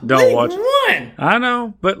 Don't watch. One. I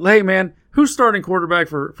know, but hey, man, who's starting quarterback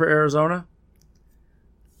for Arizona?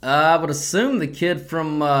 I would assume the kid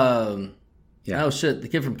from. Yeah. Oh shit! The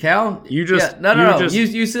kid from Cal.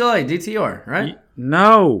 UCLA, DTR, right?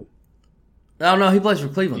 No. Oh no, he plays for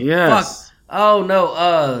Cleveland. Yes. Fuck. Oh no.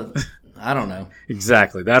 I don't know.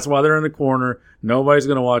 Exactly. That's why they're in the corner. Nobody's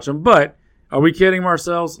going to watch them. But are we kidding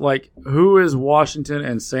ourselves? Like, who is Washington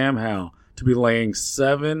and Sam Howell to be laying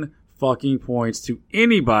 7 fucking points to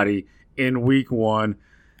anybody in week one?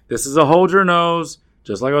 This is a hold your nose,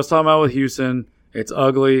 just like I was talking about with Houston. It's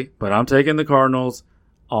ugly, but I'm taking the Cardinals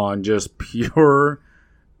on just pure,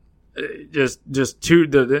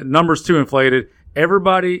 the numbers too inflated.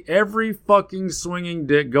 every fucking swinging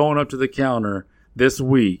dick going up to the counter this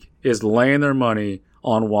week is laying their money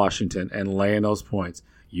on Washington and laying those points.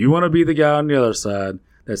 You want to be the guy on the other side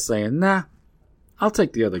that's saying, nah, I'll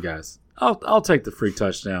take the other guys. I'll take the free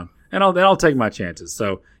touchdown, and I'll take my chances.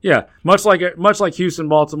 So yeah, much like Houston,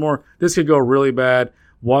 Baltimore, this could go really bad.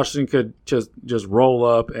 Washington could just roll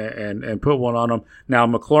up and put one on them. Now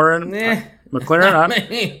McLaurin,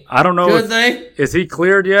 I don't know. Is he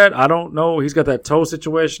cleared yet? I don't know. He's got that toe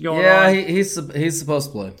situation going on. Yeah, he's supposed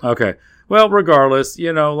to play. Okay. Well, regardless,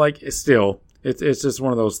 it's just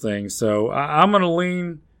one of those things. So I'm going to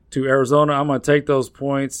lean to Arizona. I'm going to take those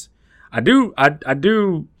points. I do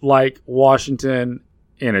like Washington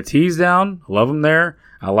in a tease down. I love them there.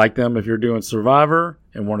 I like them if you're doing Survivor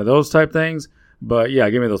and one of those type things. But yeah,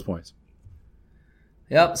 give me those points.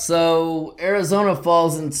 Yep, so Arizona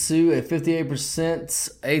falls into a 58%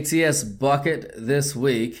 ATS bucket this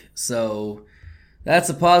week. So that's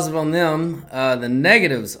a positive on them. The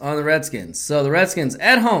negatives on the Redskins. So the Redskins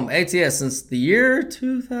at home, ATS since the year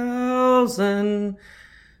 2000.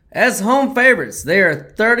 As home favorites, they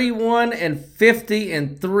are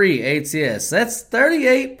 31-50-3 ATS. That's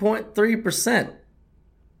 38.3%.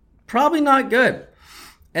 Probably not good.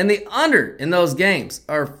 And the under in those games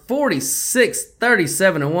are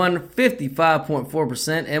 46-37-1,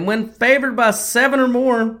 55.4%. And when favored by 7 or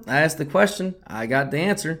more, I asked the question, I got the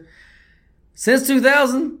answer. Since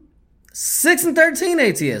 2000, 6-13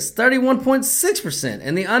 ATS, 31.6%.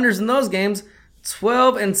 And the unders in those games,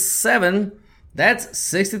 12-7. That's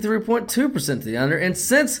 63.2% to the under. And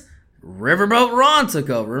since Riverboat Ron took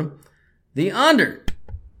over, the under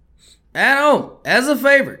at home as a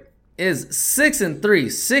favorite is 6-3,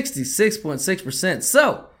 66.6%.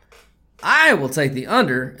 So I will take the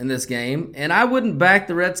under in this game, and I wouldn't back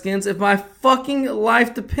the Redskins if my fucking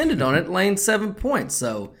life depended on it, laying 7 points.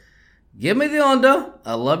 So give me the under.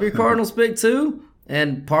 I love your Cardinals pick too,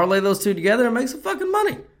 and parlay those two together and make some fucking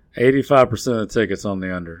money. 85% of the tickets on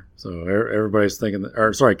the under. So everybody's thinking,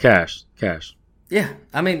 cash. Yeah,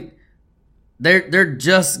 I mean, they're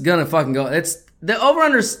just gonna fucking go. It's the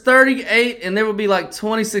over-under is 38, and there will be like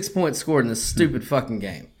 26 points scored in this stupid fucking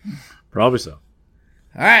game. Probably so.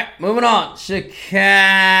 All right, moving on.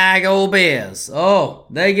 Chicago Bears.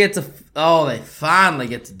 They finally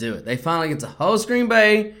get to do it. They finally get to host Green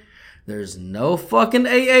Bay. There's no fucking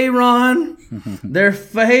AA Ron. They're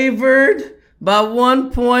favored by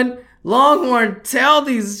 1 point. Longhorn, tell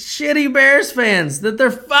these shitty Bears fans that they're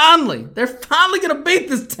finally going to beat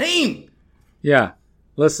this team. Yeah,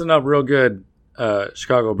 listen up real good,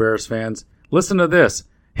 Chicago Bears fans. Listen to this.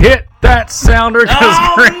 Hit that sounder. No,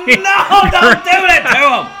 don't do that to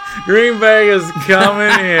them. Green Bay is coming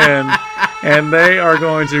in, and they are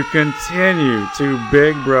going to continue to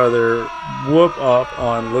big brother whoop up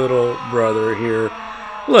on little brother here.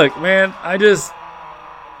 Look, man,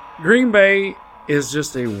 Green Bay is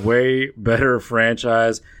just a way better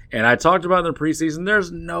franchise, and I talked about in the preseason,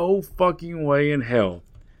 there's no fucking way in hell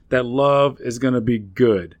that Love is going to be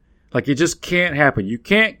good. Like, it just can't happen. You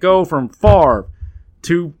can't go from Favre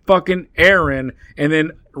to fucking Aaron and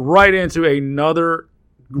then right into another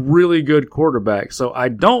really good quarterback. So I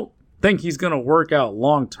don't think he's going to work out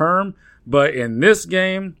long term, but in this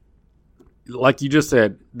game, like you just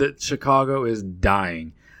said, that Chicago is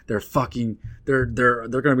dying. They're going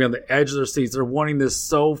to be on the edge of their seats. They're wanting this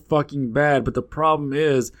so fucking bad, but the problem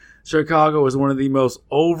is Chicago is one of the most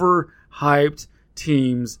overhyped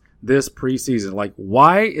teams this preseason. Like,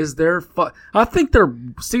 why is I think their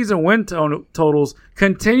season win totals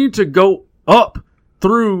continue to go up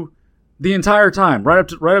through the entire time, right up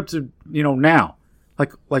to now.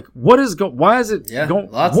 Like what is why is it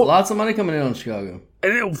going? Lots of money coming in on Chicago.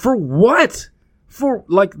 And for what? For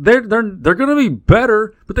they're going to be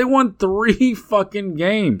better, but they won 3 fucking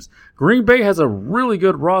games. Green Bay has a really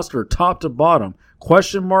good roster, top to bottom.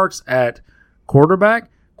 Question marks at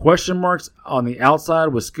quarterback, question marks on the outside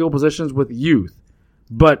with skill positions with youth.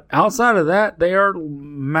 But outside of that, they are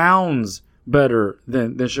mounds better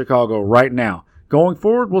than Chicago right now. Going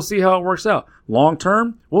forward, we'll see how it works out. Long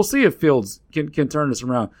term, we'll see if Fields can turn this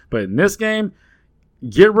around. But in this game,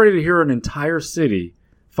 get ready to hear an entire city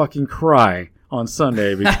fucking cry on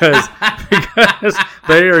Sunday because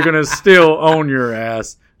they are going to still own your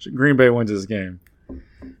ass. Green Bay wins this game.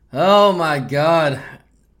 Oh, my God.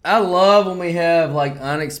 I love when we have,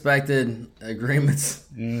 unexpected agreements.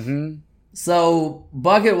 Mm-hmm. So,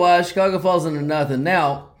 bucket-wise, Chicago falls into nothing.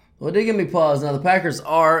 Now, what did give me pause? Now, the Packers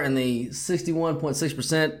are in the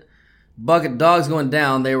 61.6% bucket dogs going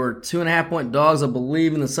down. They were 2.5-point dogs, I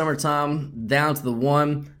believe, in the summertime, down to the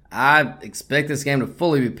 1. I expect this game to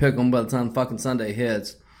fully be pick'em by the time fucking Sunday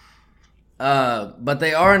hits. but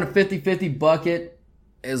they are in a 50-50 bucket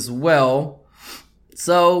as well.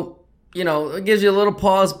 So, it gives you a little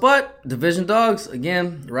pause. But division dogs,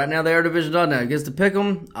 again, right now they are division dog. Now it gets to pick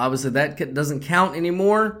them. Obviously, that doesn't count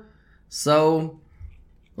anymore. So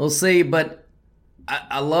we'll see. But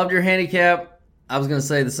I loved your handicap. I was going to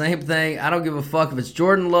say the same thing. I don't give a fuck if it's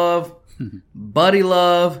Jordan Love, Buddy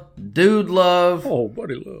Love, Dude Love. Oh,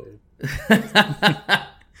 Buddy Love.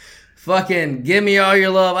 Fucking give me all your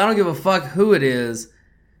love. I don't give a fuck who it is.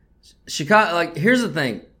 Chicago, here's the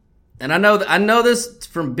thing. And I know this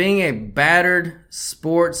from being a battered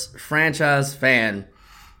sports franchise fan.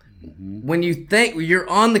 Mm-hmm. When you think you're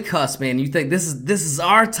on the cusp, man, you think this is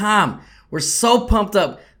our time. We're so pumped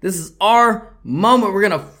up. This is our moment. We're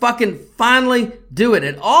going to fucking finally do it.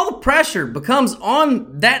 And all the pressure becomes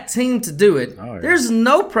on that team to do it. Oh, yeah. There's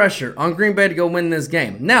no pressure on Green Bay to go win this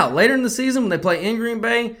game. Now, later in the season when they play in Green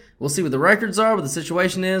Bay, we'll see what the records are, what the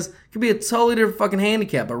situation is. It could be a totally different fucking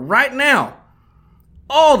handicap. But right now,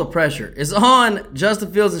 all the pressure is on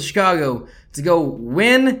Justin Fields in Chicago to go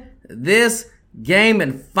win this game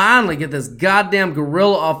and finally get this goddamn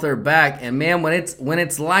gorilla off their back. And man, when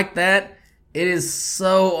it's like that, it is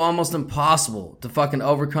so almost impossible to fucking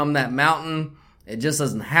overcome that mountain. It just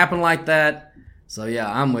doesn't happen like that. So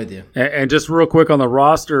yeah, I'm with you. And just real quick on the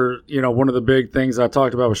roster, one of the big things I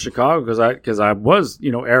talked about was Chicago because I was,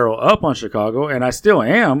 arrow up on Chicago, and I still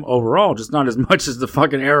am overall, just not as much as the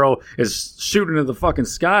fucking arrow is shooting into the fucking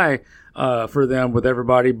sky for them with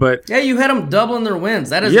everybody. But yeah, you had them doubling their wins.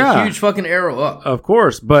 That is a huge fucking arrow up. Of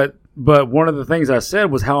course, but one of the things I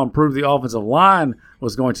said was how improved the offensive line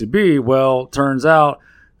was going to be. Well, turns out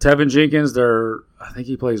Tevin Jenkins, I think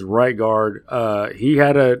he plays right guard. He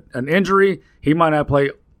had an injury. He might not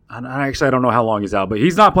play. I don't know how long he's out, but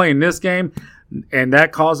he's not playing this game, and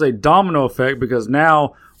that caused a domino effect because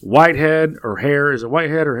now Whitehead or Hair, is it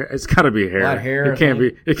Whitehead or Hair? It's got to be Hair. White Hair.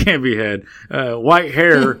 It can't be Head. White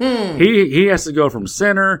Hair. he has to go from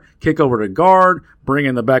center, kick over to guard, bring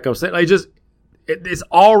in the backup center. It's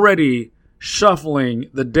already shuffling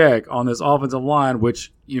the deck on this offensive line,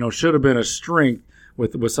 which should have been a strength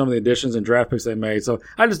with some of the additions and draft picks they made. So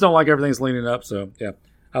I just don't like everything's leaning up. So yeah,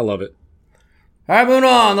 I love it. All right, moving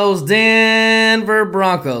on. Those Denver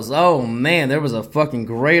Broncos. Oh man, there was a fucking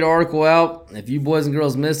great article out. If you boys and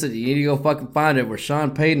girls missed it, you need to go fucking find it. Where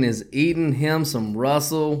Sean Payton is eating him some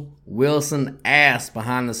Russell Wilson ass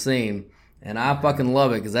behind the scene, and I fucking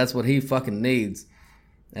love it because that's what he fucking needs.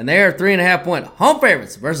 And they are 3.5-point home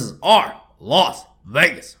favorites versus our Las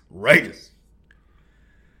Vegas Raiders.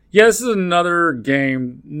 Yeah, this is another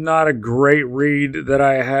game, not a great read that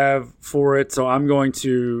I have for it, so I'm going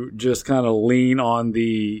to just kind of lean on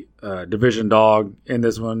the division dog in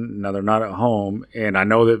this one. Now they're not at home, and I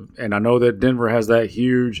know that Denver has that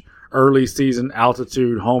huge early season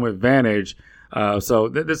altitude home advantage. So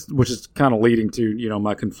this, which is kind of leading to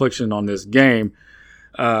my confliction on this game.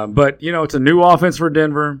 But it's a new offense for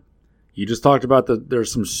Denver. You just talked about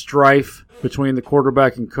there's some strife between the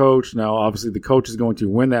quarterback and coach. Now, obviously, the coach is going to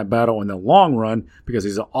win that battle in the long run because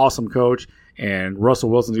he's an awesome coach, and Russell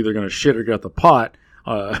Wilson's either going to shit or get the pot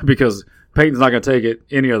because Peyton's not going to take it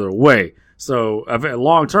any other way. So,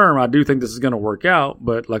 long term, I do think this is going to work out,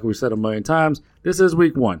 but like we said a million times, this is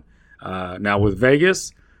week one. Now, with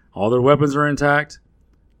Vegas, all their weapons are intact.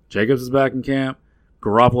 Jacobs is back in camp.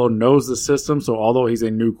 Garoppolo knows the system, so although he's a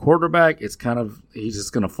new quarterback, he's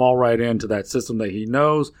just going to fall right into that system that he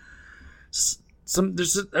knows.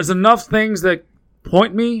 There's enough things that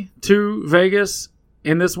point me to Vegas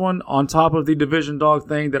in this one on top of the division dog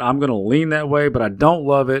thing that I'm going to lean that way, but I don't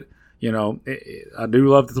love it. I do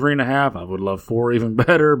love the 3.5. I would love 4 even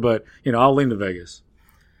better, but I'll lean to Vegas.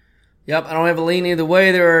 Yep, I don't have a lean either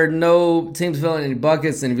way. There are no teams filling any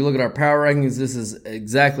buckets, and if you look at our power rankings, this is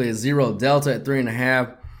exactly a 0 delta at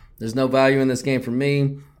 3.5. There's no value in this game for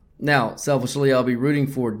me. Now, selfishly, I'll be rooting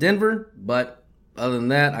for Denver, but other than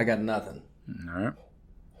that, I got nothing. All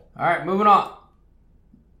right, moving on.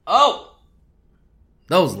 Oh,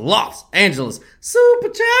 those Los Angeles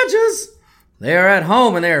Superchargers. They are at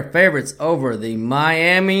home, and they are favorites over the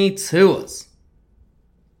Miami Tuas.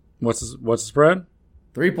 What's the spread?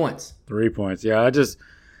 3 points. 3 points. Yeah,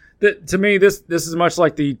 to me, this is much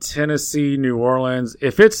like the Tennessee New Orleans.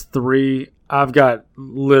 If it's 3, I've got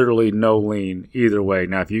literally no lean either way.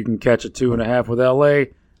 Now, if you can catch a 2.5 with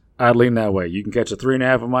LA, I'd lean that way. You can catch a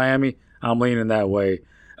 3.5 with Miami, I'm leaning that way.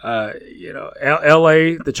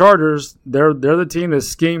 LA, the Chargers, they're the team that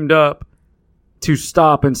schemed up to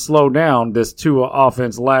stop and slow down this Tua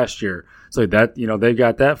offense last year. So that they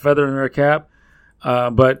got that feather in their cap.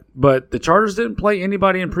 But the Chargers didn't play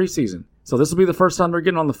anybody in preseason. So this will be the first time they're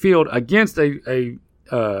getting on the field against a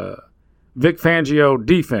Vic Fangio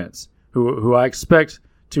defense, who I expect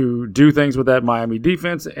to do things with that Miami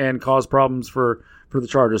defense and cause problems for the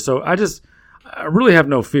Chargers. So I really have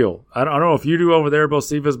no feel. I don't know if you do over there,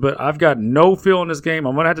 Bocephus, but I've got no feel in this game.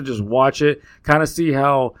 I'm going to have to just watch it, kind of see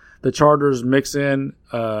how the Chargers mix in,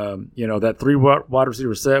 that 3 wide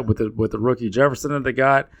receiver set with the rookie Jefferson that they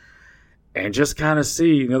got, and just kind of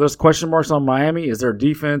see. There's question marks on Miami. Is their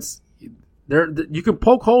defense? You can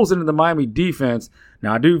poke holes into the Miami defense.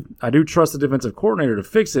 Now, I do trust the defensive coordinator to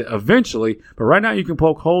fix it eventually, but right now you can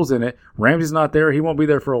poke holes in it. Ramsey's not there. He won't be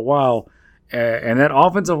there for a while. And that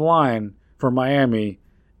offensive line for Miami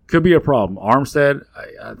could be a problem. Armstead,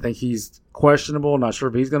 I think he's questionable. Not sure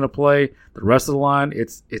if he's going to play. The rest of the line,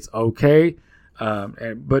 it's okay.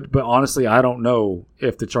 But honestly, I don't know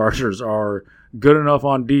if the Chargers are good enough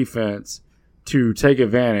on defense to take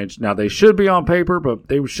advantage. Now, they should be on paper, but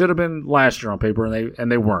they should have been last year on paper,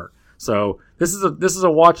 and they weren't. So this is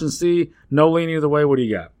a watch and see. No leaning either way. What do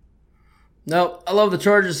you got? No, I love the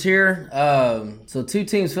Chargers here. So 2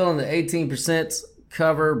 teams fell in the 18%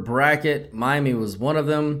 cover bracket. Miami was one of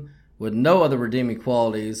them with no other redeeming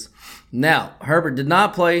qualities. Now, Herbert did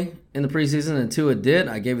not play in the preseason, and Tua did.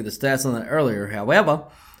 I gave you the stats on that earlier. However,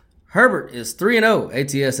 Herbert is 3-0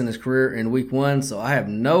 ATS in his career in week 1, so I have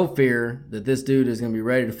no fear that this dude is going to be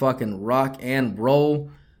ready to fucking rock and roll.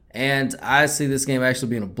 And I see this game actually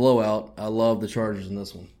being a blowout. I love the Chargers in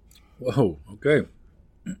this one. Whoa, okay.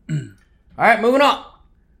 All right, moving on.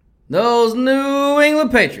 Those New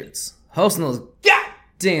England Patriots hosting those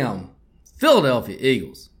goddamn Philadelphia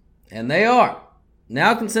Eagles. And they are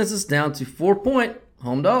now consensus down to 4-point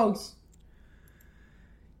home dogs.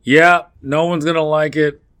 Yeah, no one's going to like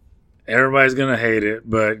it. Everybody's going to hate it.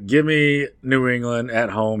 But give me New England at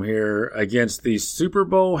home here against the Super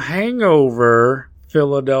Bowl hangover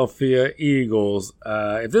Philadelphia Eagles.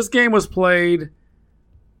 If this game was played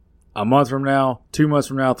a month from now, 2 months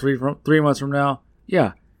from now, 3 months from now,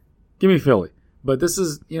 yeah, give me Philly. But this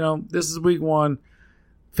is week 1.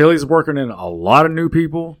 Philly's working in a lot of new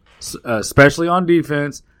people, especially on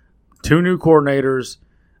defense. 2 new coordinators.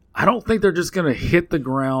 I don't think they're just going to hit the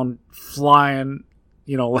ground flying,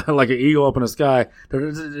 like an eagle up in the sky.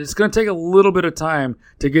 It's going to take a little bit of time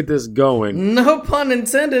to get this going. No pun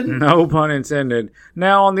intended. No pun intended.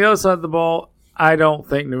 Now, on the other side of the ball, I don't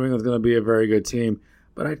think New England's going to be a very good team.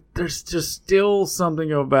 But there's just still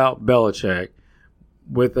something about Belichick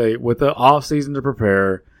with the offseason to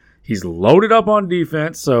prepare. He's loaded up on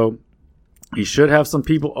defense, so he should have some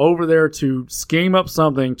people over there to scheme up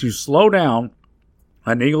something to slow down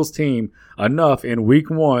an Eagles team enough in week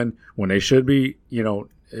 1 when they should be,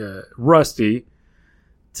 rusty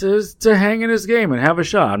to hang in this game and have a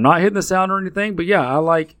shot. I'm not hitting the sound or anything, but yeah, I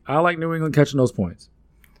like New England catching those points.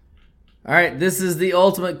 All right, this is the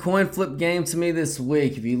ultimate coin flip game to me this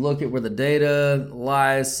week. If you look at where the data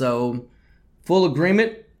lies, so full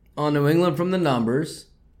agreement on New England from the numbers.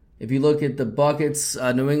 If you look at the buckets,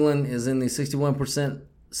 New England is in the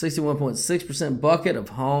 61.6% bucket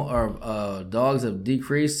of dogs have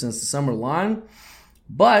decreased since the summer line.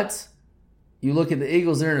 But you look at the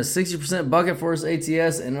Eagles, they're in a 60% bucket for its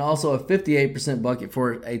ATS and also a 58% bucket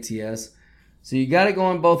for ATS. So you got it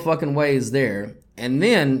going both fucking ways there. And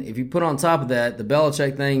then if you put on top of that the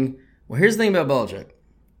Belichick thing, well, here's the thing about Belichick.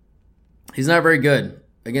 He's not very good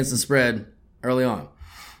against the spread early on.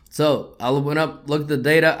 So I went up, looked at the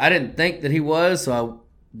data. I didn't think that he was, so I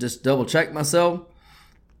just double checked myself.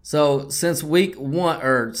 So since week 1,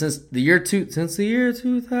 or since the year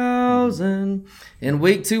 2000, in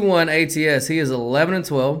week 2-1 ATS, he is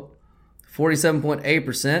 11-12,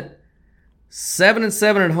 47.8%,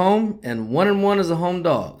 7-7 at home, and 1-1 as a home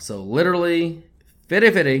dog. So literally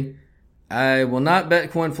 50-50. I will not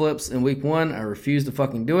bet coin flips in week 1. I refuse to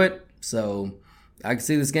fucking do it. So I can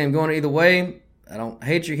see this game going either way. I don't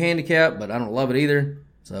hate your handicap, but I don't love it either.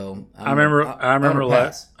 So I remember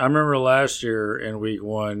last year in week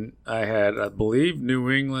 1, I had, I believe,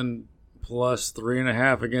 New England plus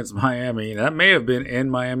 3.5 against Miami. That may have been in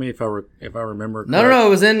Miami if I remember correctly. No, it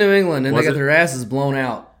was in New England, and they got their asses blown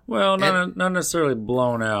out. Well, not necessarily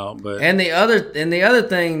blown out, but the other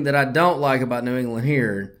thing that I don't like about New England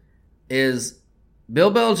here is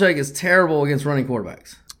Bill Belichick is terrible against running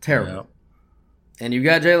quarterbacks. Terrible. Yep. And you've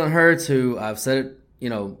got Jalen Hurts, who I've said it,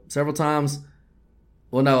 several times.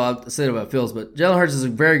 Well, no, I've said it about Fields, but Jalen Hurts is a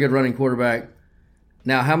very good running quarterback.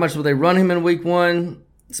 Now, how much will they run him in week 1,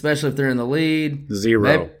 especially if they're in the lead?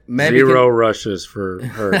 Zero. Zero rushes for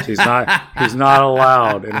Hurts. He's not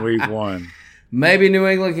allowed in week 1. Maybe New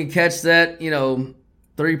England can catch that,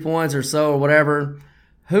 3 points or so or whatever.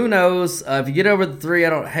 Who knows? If you get over the 3,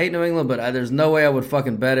 I don't hate New England, but there's no way I would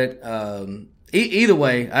fucking bet it. either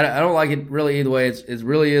way, I don't like it really either way. It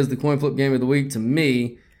really is the coin flip game of the week to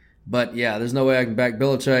me. But, yeah, there's no way I can back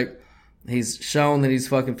Belichick. He's shown that he's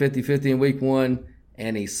fucking 50-50 in week 1,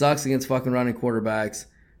 and he sucks against fucking running quarterbacks.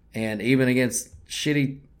 And even against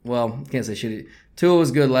shitty, well, can't say shitty. Tua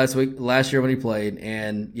was good last year when he played,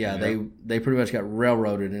 and, yeah. They pretty much got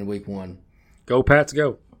railroaded in week 1. Go, Pats,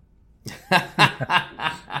 go. All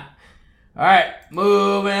right,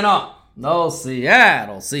 moving on. Those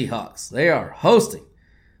Seattle Seahawks, they are hosting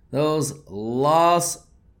those Los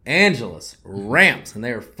Angeles Rams, and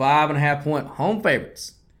they are 5.5-point home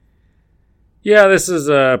favorites. Yeah, this is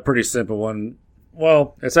a pretty simple one.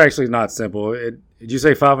 Well, it's actually not simple. Did you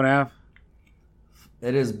say 5.5?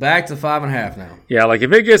 It is back to 5.5 now. Yeah, like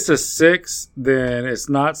if it gets to 6, then it's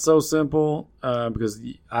not so simple because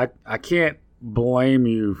I can't blame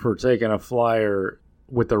you for taking a flyer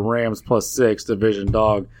with the Rams +6 division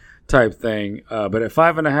dog type thing. But at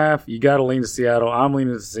 5.5, you got to lean to Seattle. I'm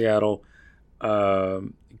leaning to Seattle.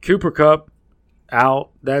 Cooper Kupp out.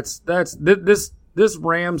 This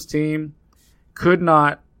Rams team could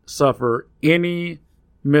not suffer any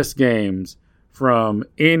missed games from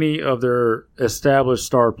any of their established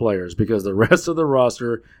star players because the rest of the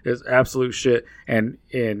roster is absolute shit. And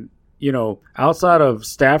outside of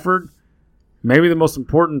Stafford, maybe the most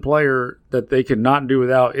important player that they could not do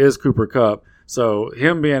without is Cooper Kupp. So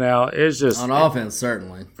him being out is just on offense,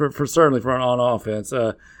 certainly for on offense.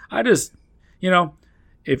 I just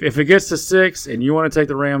if it gets to 6 and you want to take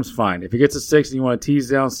the Rams, fine. If it gets to 6 and you want to tease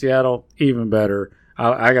down Seattle, even better.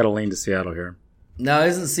 I got to lean to Seattle here. Now,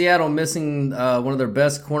 isn't Seattle missing one of their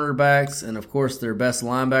best cornerbacks and, of course, their best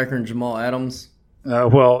linebacker in Jamal Adams?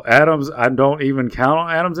 Well, Adams, I don't even count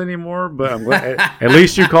on Adams anymore, but I'm glad, at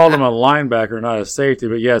least you called him a linebacker, not a safety.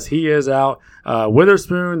 But, yes, he is out.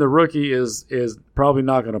 Witherspoon, the rookie, is probably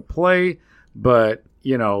not going to play, but,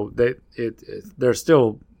 they're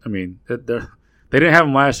still – I mean, they didn't have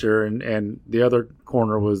him last year, and the other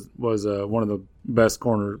corner was one of the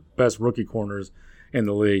best rookie corners in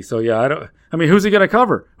the league. So, yeah, who's he going to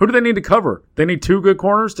cover? Who do they need to cover? They need 2 good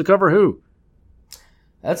corners to cover who?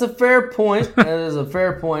 That's a fair point. That is a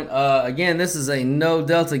fair point. Again, this is a no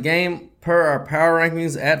delta game per our power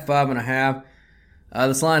rankings at 5.5.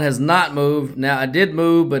 This line has not moved. Now, I did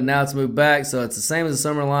move, but now it's moved back, so it's the same as the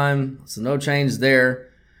summer line, so no change there.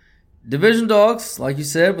 Division dogs, like you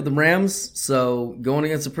said, with the Rams, so going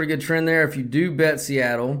against a pretty good trend there if you do bet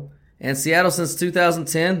Seattle. And Seattle since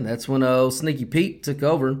 2010, that's when Sneaky Pete took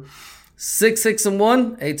over.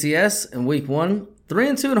 6-6-1 ATS in week 1.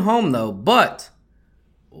 3-2 at home, though, but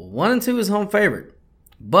 1-2 is home favorite.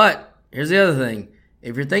 But here's the other thing.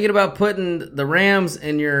 If you're thinking about putting the Rams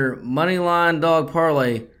in your money line dog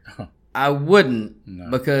parlay, I wouldn't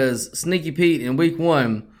because Sneaky Pete in week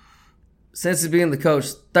 1, since he's being the coach,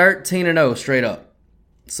 13-0 straight up.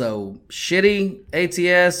 So shitty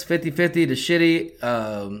ATS, 50-50 to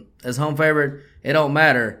shitty as home favorite. It don't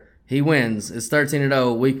matter. He wins. It's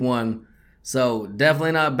 13-0 week 1. So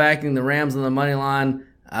definitely not backing the Rams on the money line.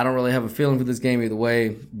 I don't really have a feeling for this game either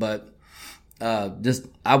way, but I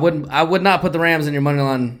would not put the Rams in your money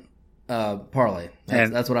line parlay.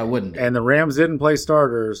 That's what I wouldn't do. And the Rams didn't play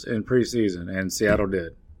starters in preseason, and Seattle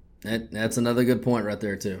did. That's another good point right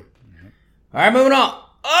there too. Mm-hmm. All right, moving on.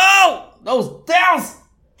 Oh, those Dallas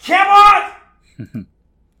Cowboys!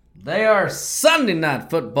 They are Sunday Night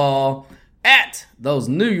Football at those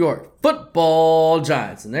New York Football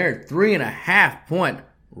Giants, and they're 3.5-point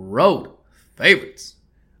road favorites.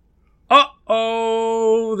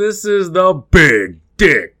 Uh-oh, this is the big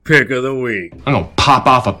dick pick of the week. I'm gonna pop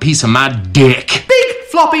off a piece of my dick. Big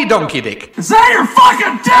floppy donkey dick. Is that your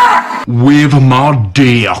fucking dick? With my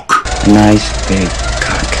dick. Nice big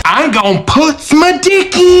cock. I'm gonna put my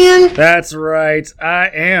dick in. That's right. I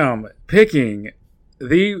am picking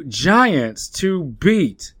the Giants to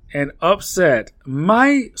beat and upset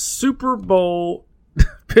my Super Bowl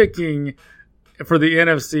picking for the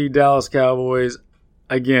NFC Dallas Cowboys.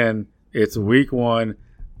 Again, it's week 1.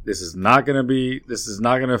 This is not going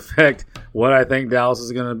to affect what I think Dallas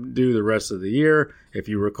is going to do the rest of the year. If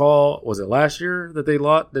you recall, was it last year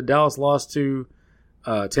that Dallas lost to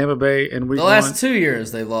Tampa Bay in week 1? The last 2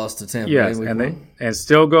 years they've lost to Tampa Bay in week 1. And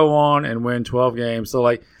still go on and win 12 games. So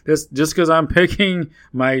like this, just because I'm picking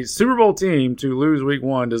my Super Bowl team to lose week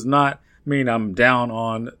 1 does not mean I'm down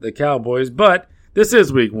on the Cowboys. But this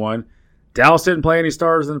is week 1. Dallas didn't play any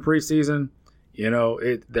starters in the preseason.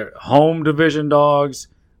 They're home division dogs.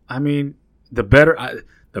 I mean, the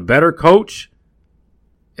better coach,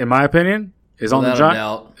 in my opinion, is on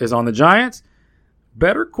the Giants.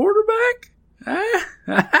 Better quarterback?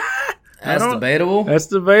 That's debatable. That's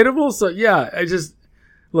debatable. So yeah,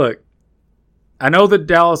 look. I know that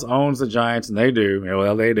Dallas owns the Giants, and they do.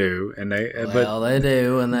 Well, they do, and they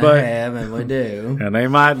do, and they have, and we do, and they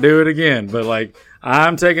might do it again. But like,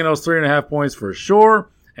 I'm taking those 3.5 points for sure.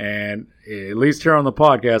 And at least here on the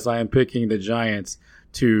podcast, I am picking the Giants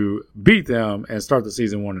to beat them and start the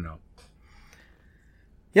season 1-0.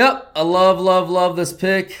 Yep, I love this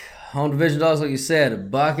pick. Home division dogs, like you said,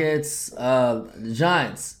 buckets. The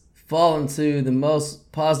Giants fall into the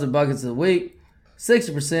most positive buckets of the week.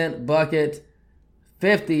 60% bucket,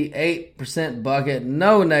 58% bucket,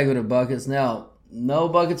 no negative buckets. Now, no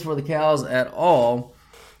buckets for the Cows at all.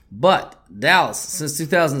 But Dallas, since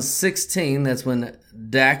 2016, that's when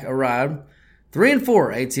Dak arrived,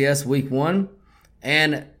 3-4 ATS week 1.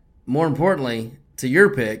 And more importantly, to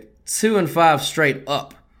your pick, 2-5 straight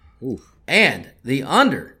up. Oof. And the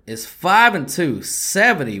under is 5-2,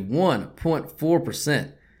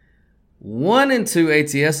 71.4%.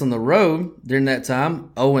 1-2 ATS on the road during that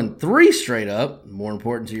time, 0-3 straight up, more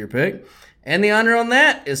important to your pick. And the under on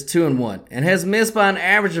that is 2-1 and has missed by an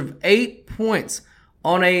average of 8 points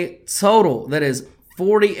on a total that is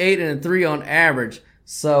 48-3 on average.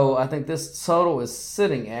 So I think this total is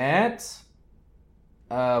sitting at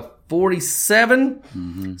 47.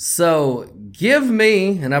 Mm-hmm. So give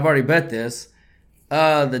me, and I've already bet this,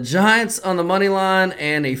 the Giants on the money line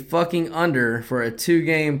and a fucking under for a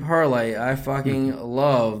 2-game parlay. I fucking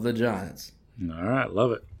love the Giants. All right,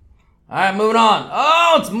 love it. All right, moving on.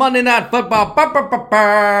 Oh, it's Monday Night Football.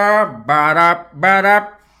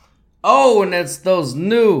 Oh, and it's those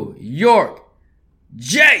New York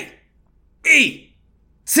Jets.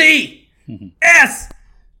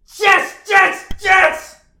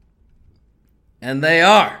 Jets. And they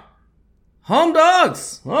are home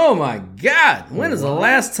dogs. Oh, my God. When is the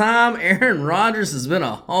last time Aaron Rodgers has been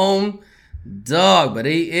a home dog? But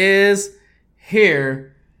he is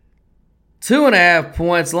here. 2.5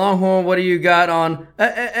 points. Longhorn, what do you got on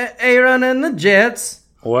Aaron and the Jets?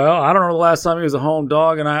 Well, I don't know the last time he was a home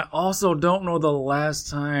dog, and I also don't know the last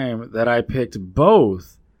time that I picked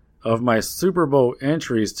both of my Super Bowl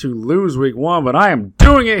entries to lose week 1, but I am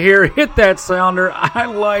doing it here. Hit that sounder. I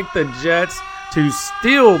like the Jets to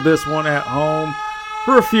steal this one at home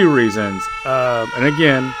for a few reasons. And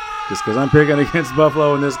again, just because I'm picking against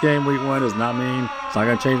Buffalo in this game week 1 does not mean it's not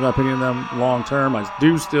going to change my opinion of them long term. I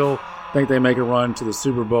do still think they make a run to the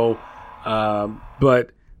Super Bowl.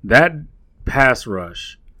 But that pass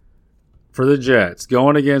rush for the Jets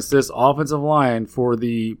going against this offensive line for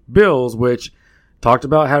the Bills, which talked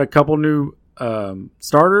about had a couple new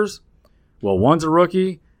starters. Well, one's a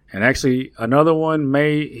rookie, and actually another one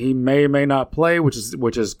may or may not play, which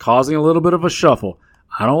is causing a little bit of a shuffle.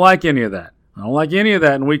 I don't like any of that. I don't like any of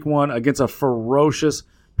that in week 1 against a ferocious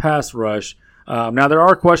pass rush. Now, there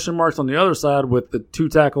are question marks on the other side with the 2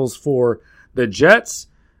 tackles for the Jets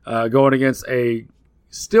going against a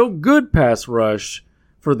still good pass rush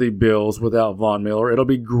for the Bills without Von Miller. It'll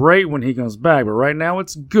be great when he comes back, but right now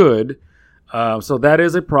it's good. So that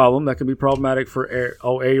is a problem. That can be problematic for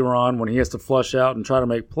Aaron when he has to flush out and try to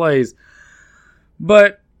make plays.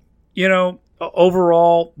 But,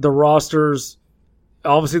 overall, the roster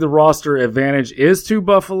advantage is to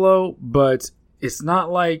Buffalo, but it's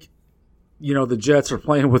not like, the Jets are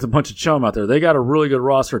playing with a bunch of chum out there. They got a really good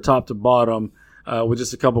roster top to bottom with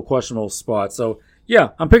just a couple questionable spots. So, yeah,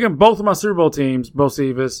 I'm picking both of my Super Bowl teams, both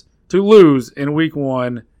Cephas, to lose in week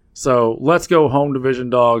 1. So let's go home division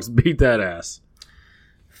dogs. Beat that ass.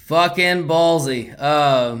 Fucking ballsy.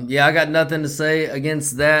 Yeah, I got nothing to say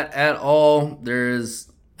against that at all.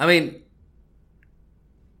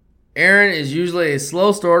 Aaron is usually a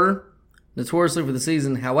slow starter, notoriously for the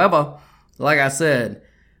season. However, like I said,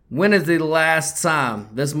 when is the last time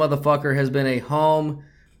this motherfucker has been a home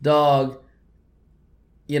dog,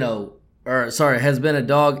 has been a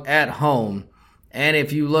dog at home? And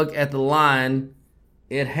if you look at the line,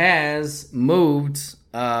 it has moved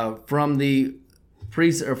from the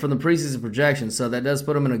preseason projection, so that does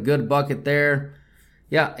put them in a good bucket there.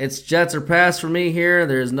 Yeah, it's Jets or pass for me here.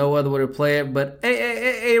 There's no other way to play it, but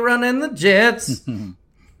run in the Jets. All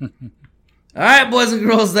right, boys and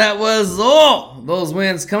girls, that was all those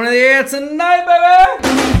wins coming to the air tonight, baby.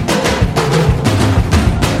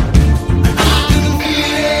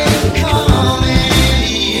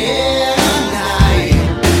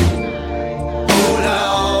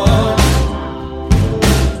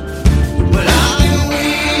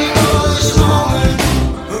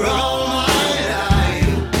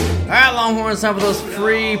 It's time for those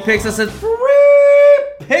free picks. I said free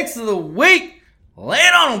picks of the week. Lay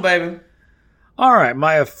it on them, baby. All right,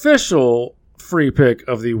 my official free pick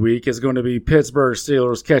of the week is going to be Pittsburgh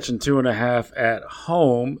Steelers catching 2.5 at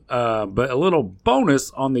home. But a little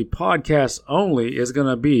bonus on the podcast only is going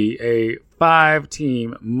to be a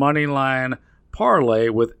 5-team money line parlay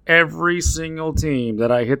with every single team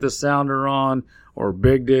that I hit the sounder on or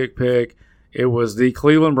big dick pick. It was the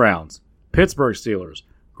Cleveland Browns, Pittsburgh Steelers,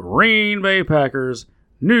 Green Bay Packers,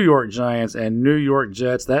 New York Giants, and New York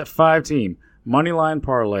Jets. That 5-team money line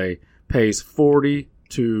parlay pays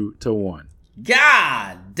 42-1.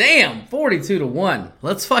 God damn, 42-1.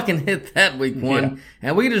 Let's fucking hit that week one,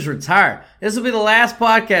 and we just retire. This will be the last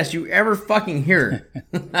podcast you ever fucking hear.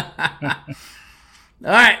 All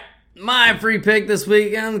right, my free pick this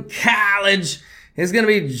week in college is going to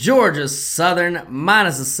be Georgia Southern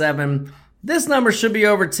 -7. This number should be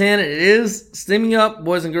over 10. It is steaming up,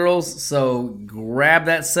 boys and girls, so grab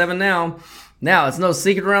that 7 now. Now, it's no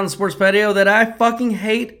secret around the Sports Patio that I fucking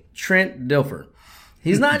hate Trent Dilfer.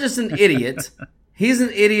 He's not just an idiot. He's an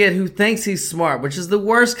idiot who thinks he's smart, which is the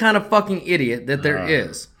worst kind of fucking idiot that there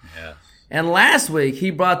is. Yeah. And last week, he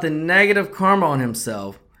brought the negative karma on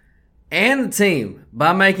himself and the team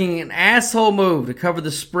by making an asshole move to cover the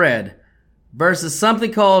spread versus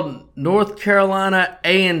something called North Carolina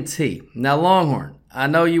A&T. Now, Longhorn, I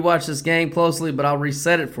know you watch this game closely, but I'll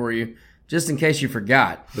reset it for you just in case you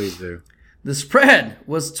forgot. Please do. The spread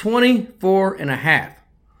was 24.5.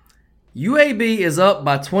 UAB is up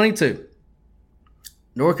by 22.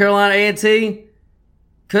 North Carolina A&T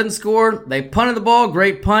couldn't score. They punted the ball.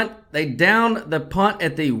 Great punt. They downed the punt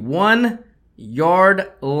at the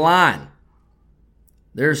 1-yard line.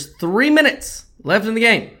 There's 3 minutes left in the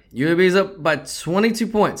game. UAB is up by 22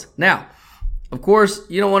 points. Now, of course,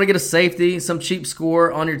 you don't want to get a safety, some cheap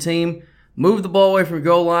score on your team. Move the ball away from your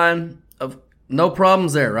goal line. No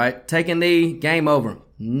problems there, right? Take a knee, game over.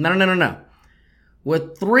 No.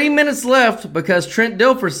 With 3 minutes left, because Trent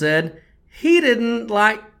Dilfer said he didn't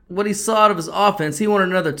like what he saw out of his offense, he wanted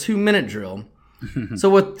another 2-minute drill. So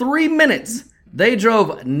with 3 minutes, they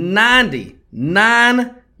drove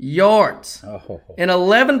 99 yards in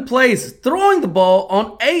 11 plays, throwing the ball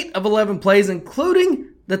on 8 of 11 plays, including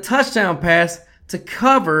the touchdown pass to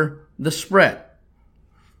cover the spread.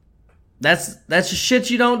 That's just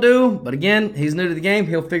shit you don't do. But again, he's new to the game.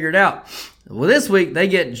 He'll figure it out. Well, this week, they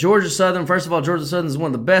get Georgia Southern. First of all, Georgia Southern is one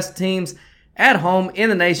of the best teams at home in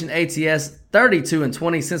the nation. ATS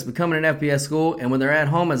 32-20 since becoming an FBS school. And when they're at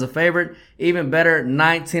home as a favorite, even better,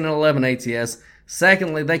 19-11 ATS.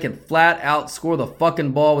 Secondly, they can flat out score the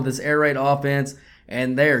fucking ball with this air raid offense.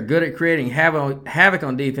 And they are good at creating havoc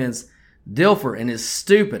on defense. Dilfer and his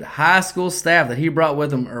stupid high school staff that he brought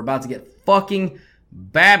with him are about to get fucking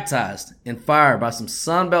baptized in fire by some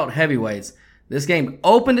Sunbelt heavyweights. This game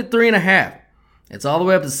opened at 3.5. It's all the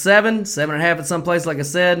way up to 7.5 at some place. Like I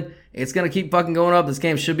said, it's going to keep fucking going up. This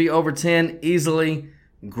game should be over 10 easily.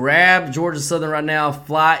 Grab Georgia Southern right now.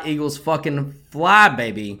 Fly, Eagles, fucking fly,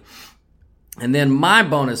 baby. And then my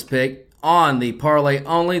bonus pick on the parlay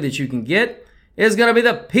only that you can get is going to be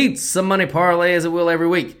the pizza money parlay, as it will every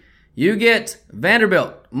week. You get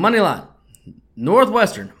Vanderbilt, moneyline.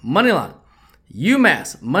 Northwestern, moneyline.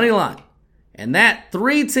 UMass, moneyline. And that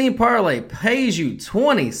 3-team parlay pays you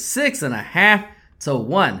 26.5 to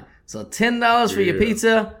 1. So $10 for your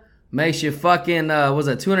pizza makes you fucking,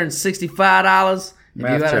 $265? If you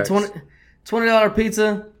got a $20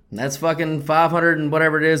 pizza, that's fucking $500 and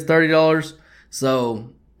whatever it is, $30. So,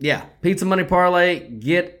 yeah, pizza money parlay,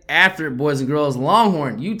 get after it, boys and girls.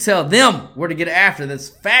 Longhorn, you tell them where to get after this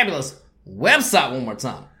fabulous website one more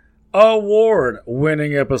time.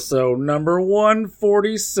 Award-winning episode number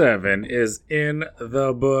 147 is in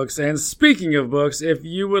the books. And speaking of books, if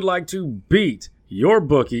you would like to beat your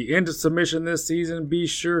bookie into submission this season, be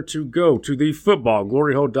sure to go to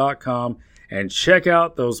thefootballgloryhole.com and check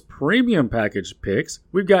out those premium package picks.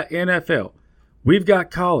 We've got NFL, we've got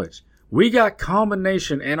college, we got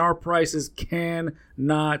combination, and our prices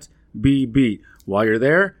cannot be beat. While you're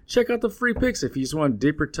there, check out the free picks. If you just want to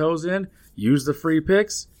dip your toes in, use the free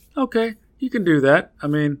picks. Okay, you can do that. I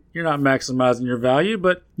mean, you're not maximizing your value,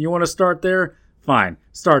 but you want to start there? Fine,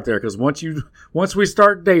 start there, because once we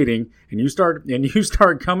start dating and you start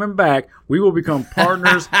coming back, we will become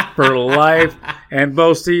partners for life. And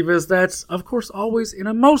Bo Stevens, that's of course always in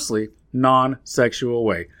a mostly non-sexual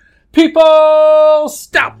way. People,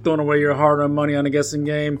 stop throwing away your hard-earned money on a guessing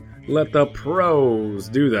game. Let the pros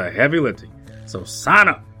do the heavy lifting. So sign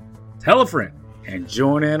up, tell a friend, and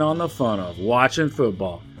join in on the fun of watching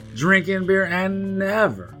football, drinking beer, and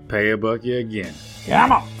never pay a bookie again.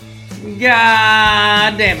 Come on.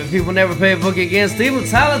 God damn it, people never pay a bookie again. Steven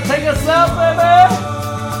Tyler, take us out, baby.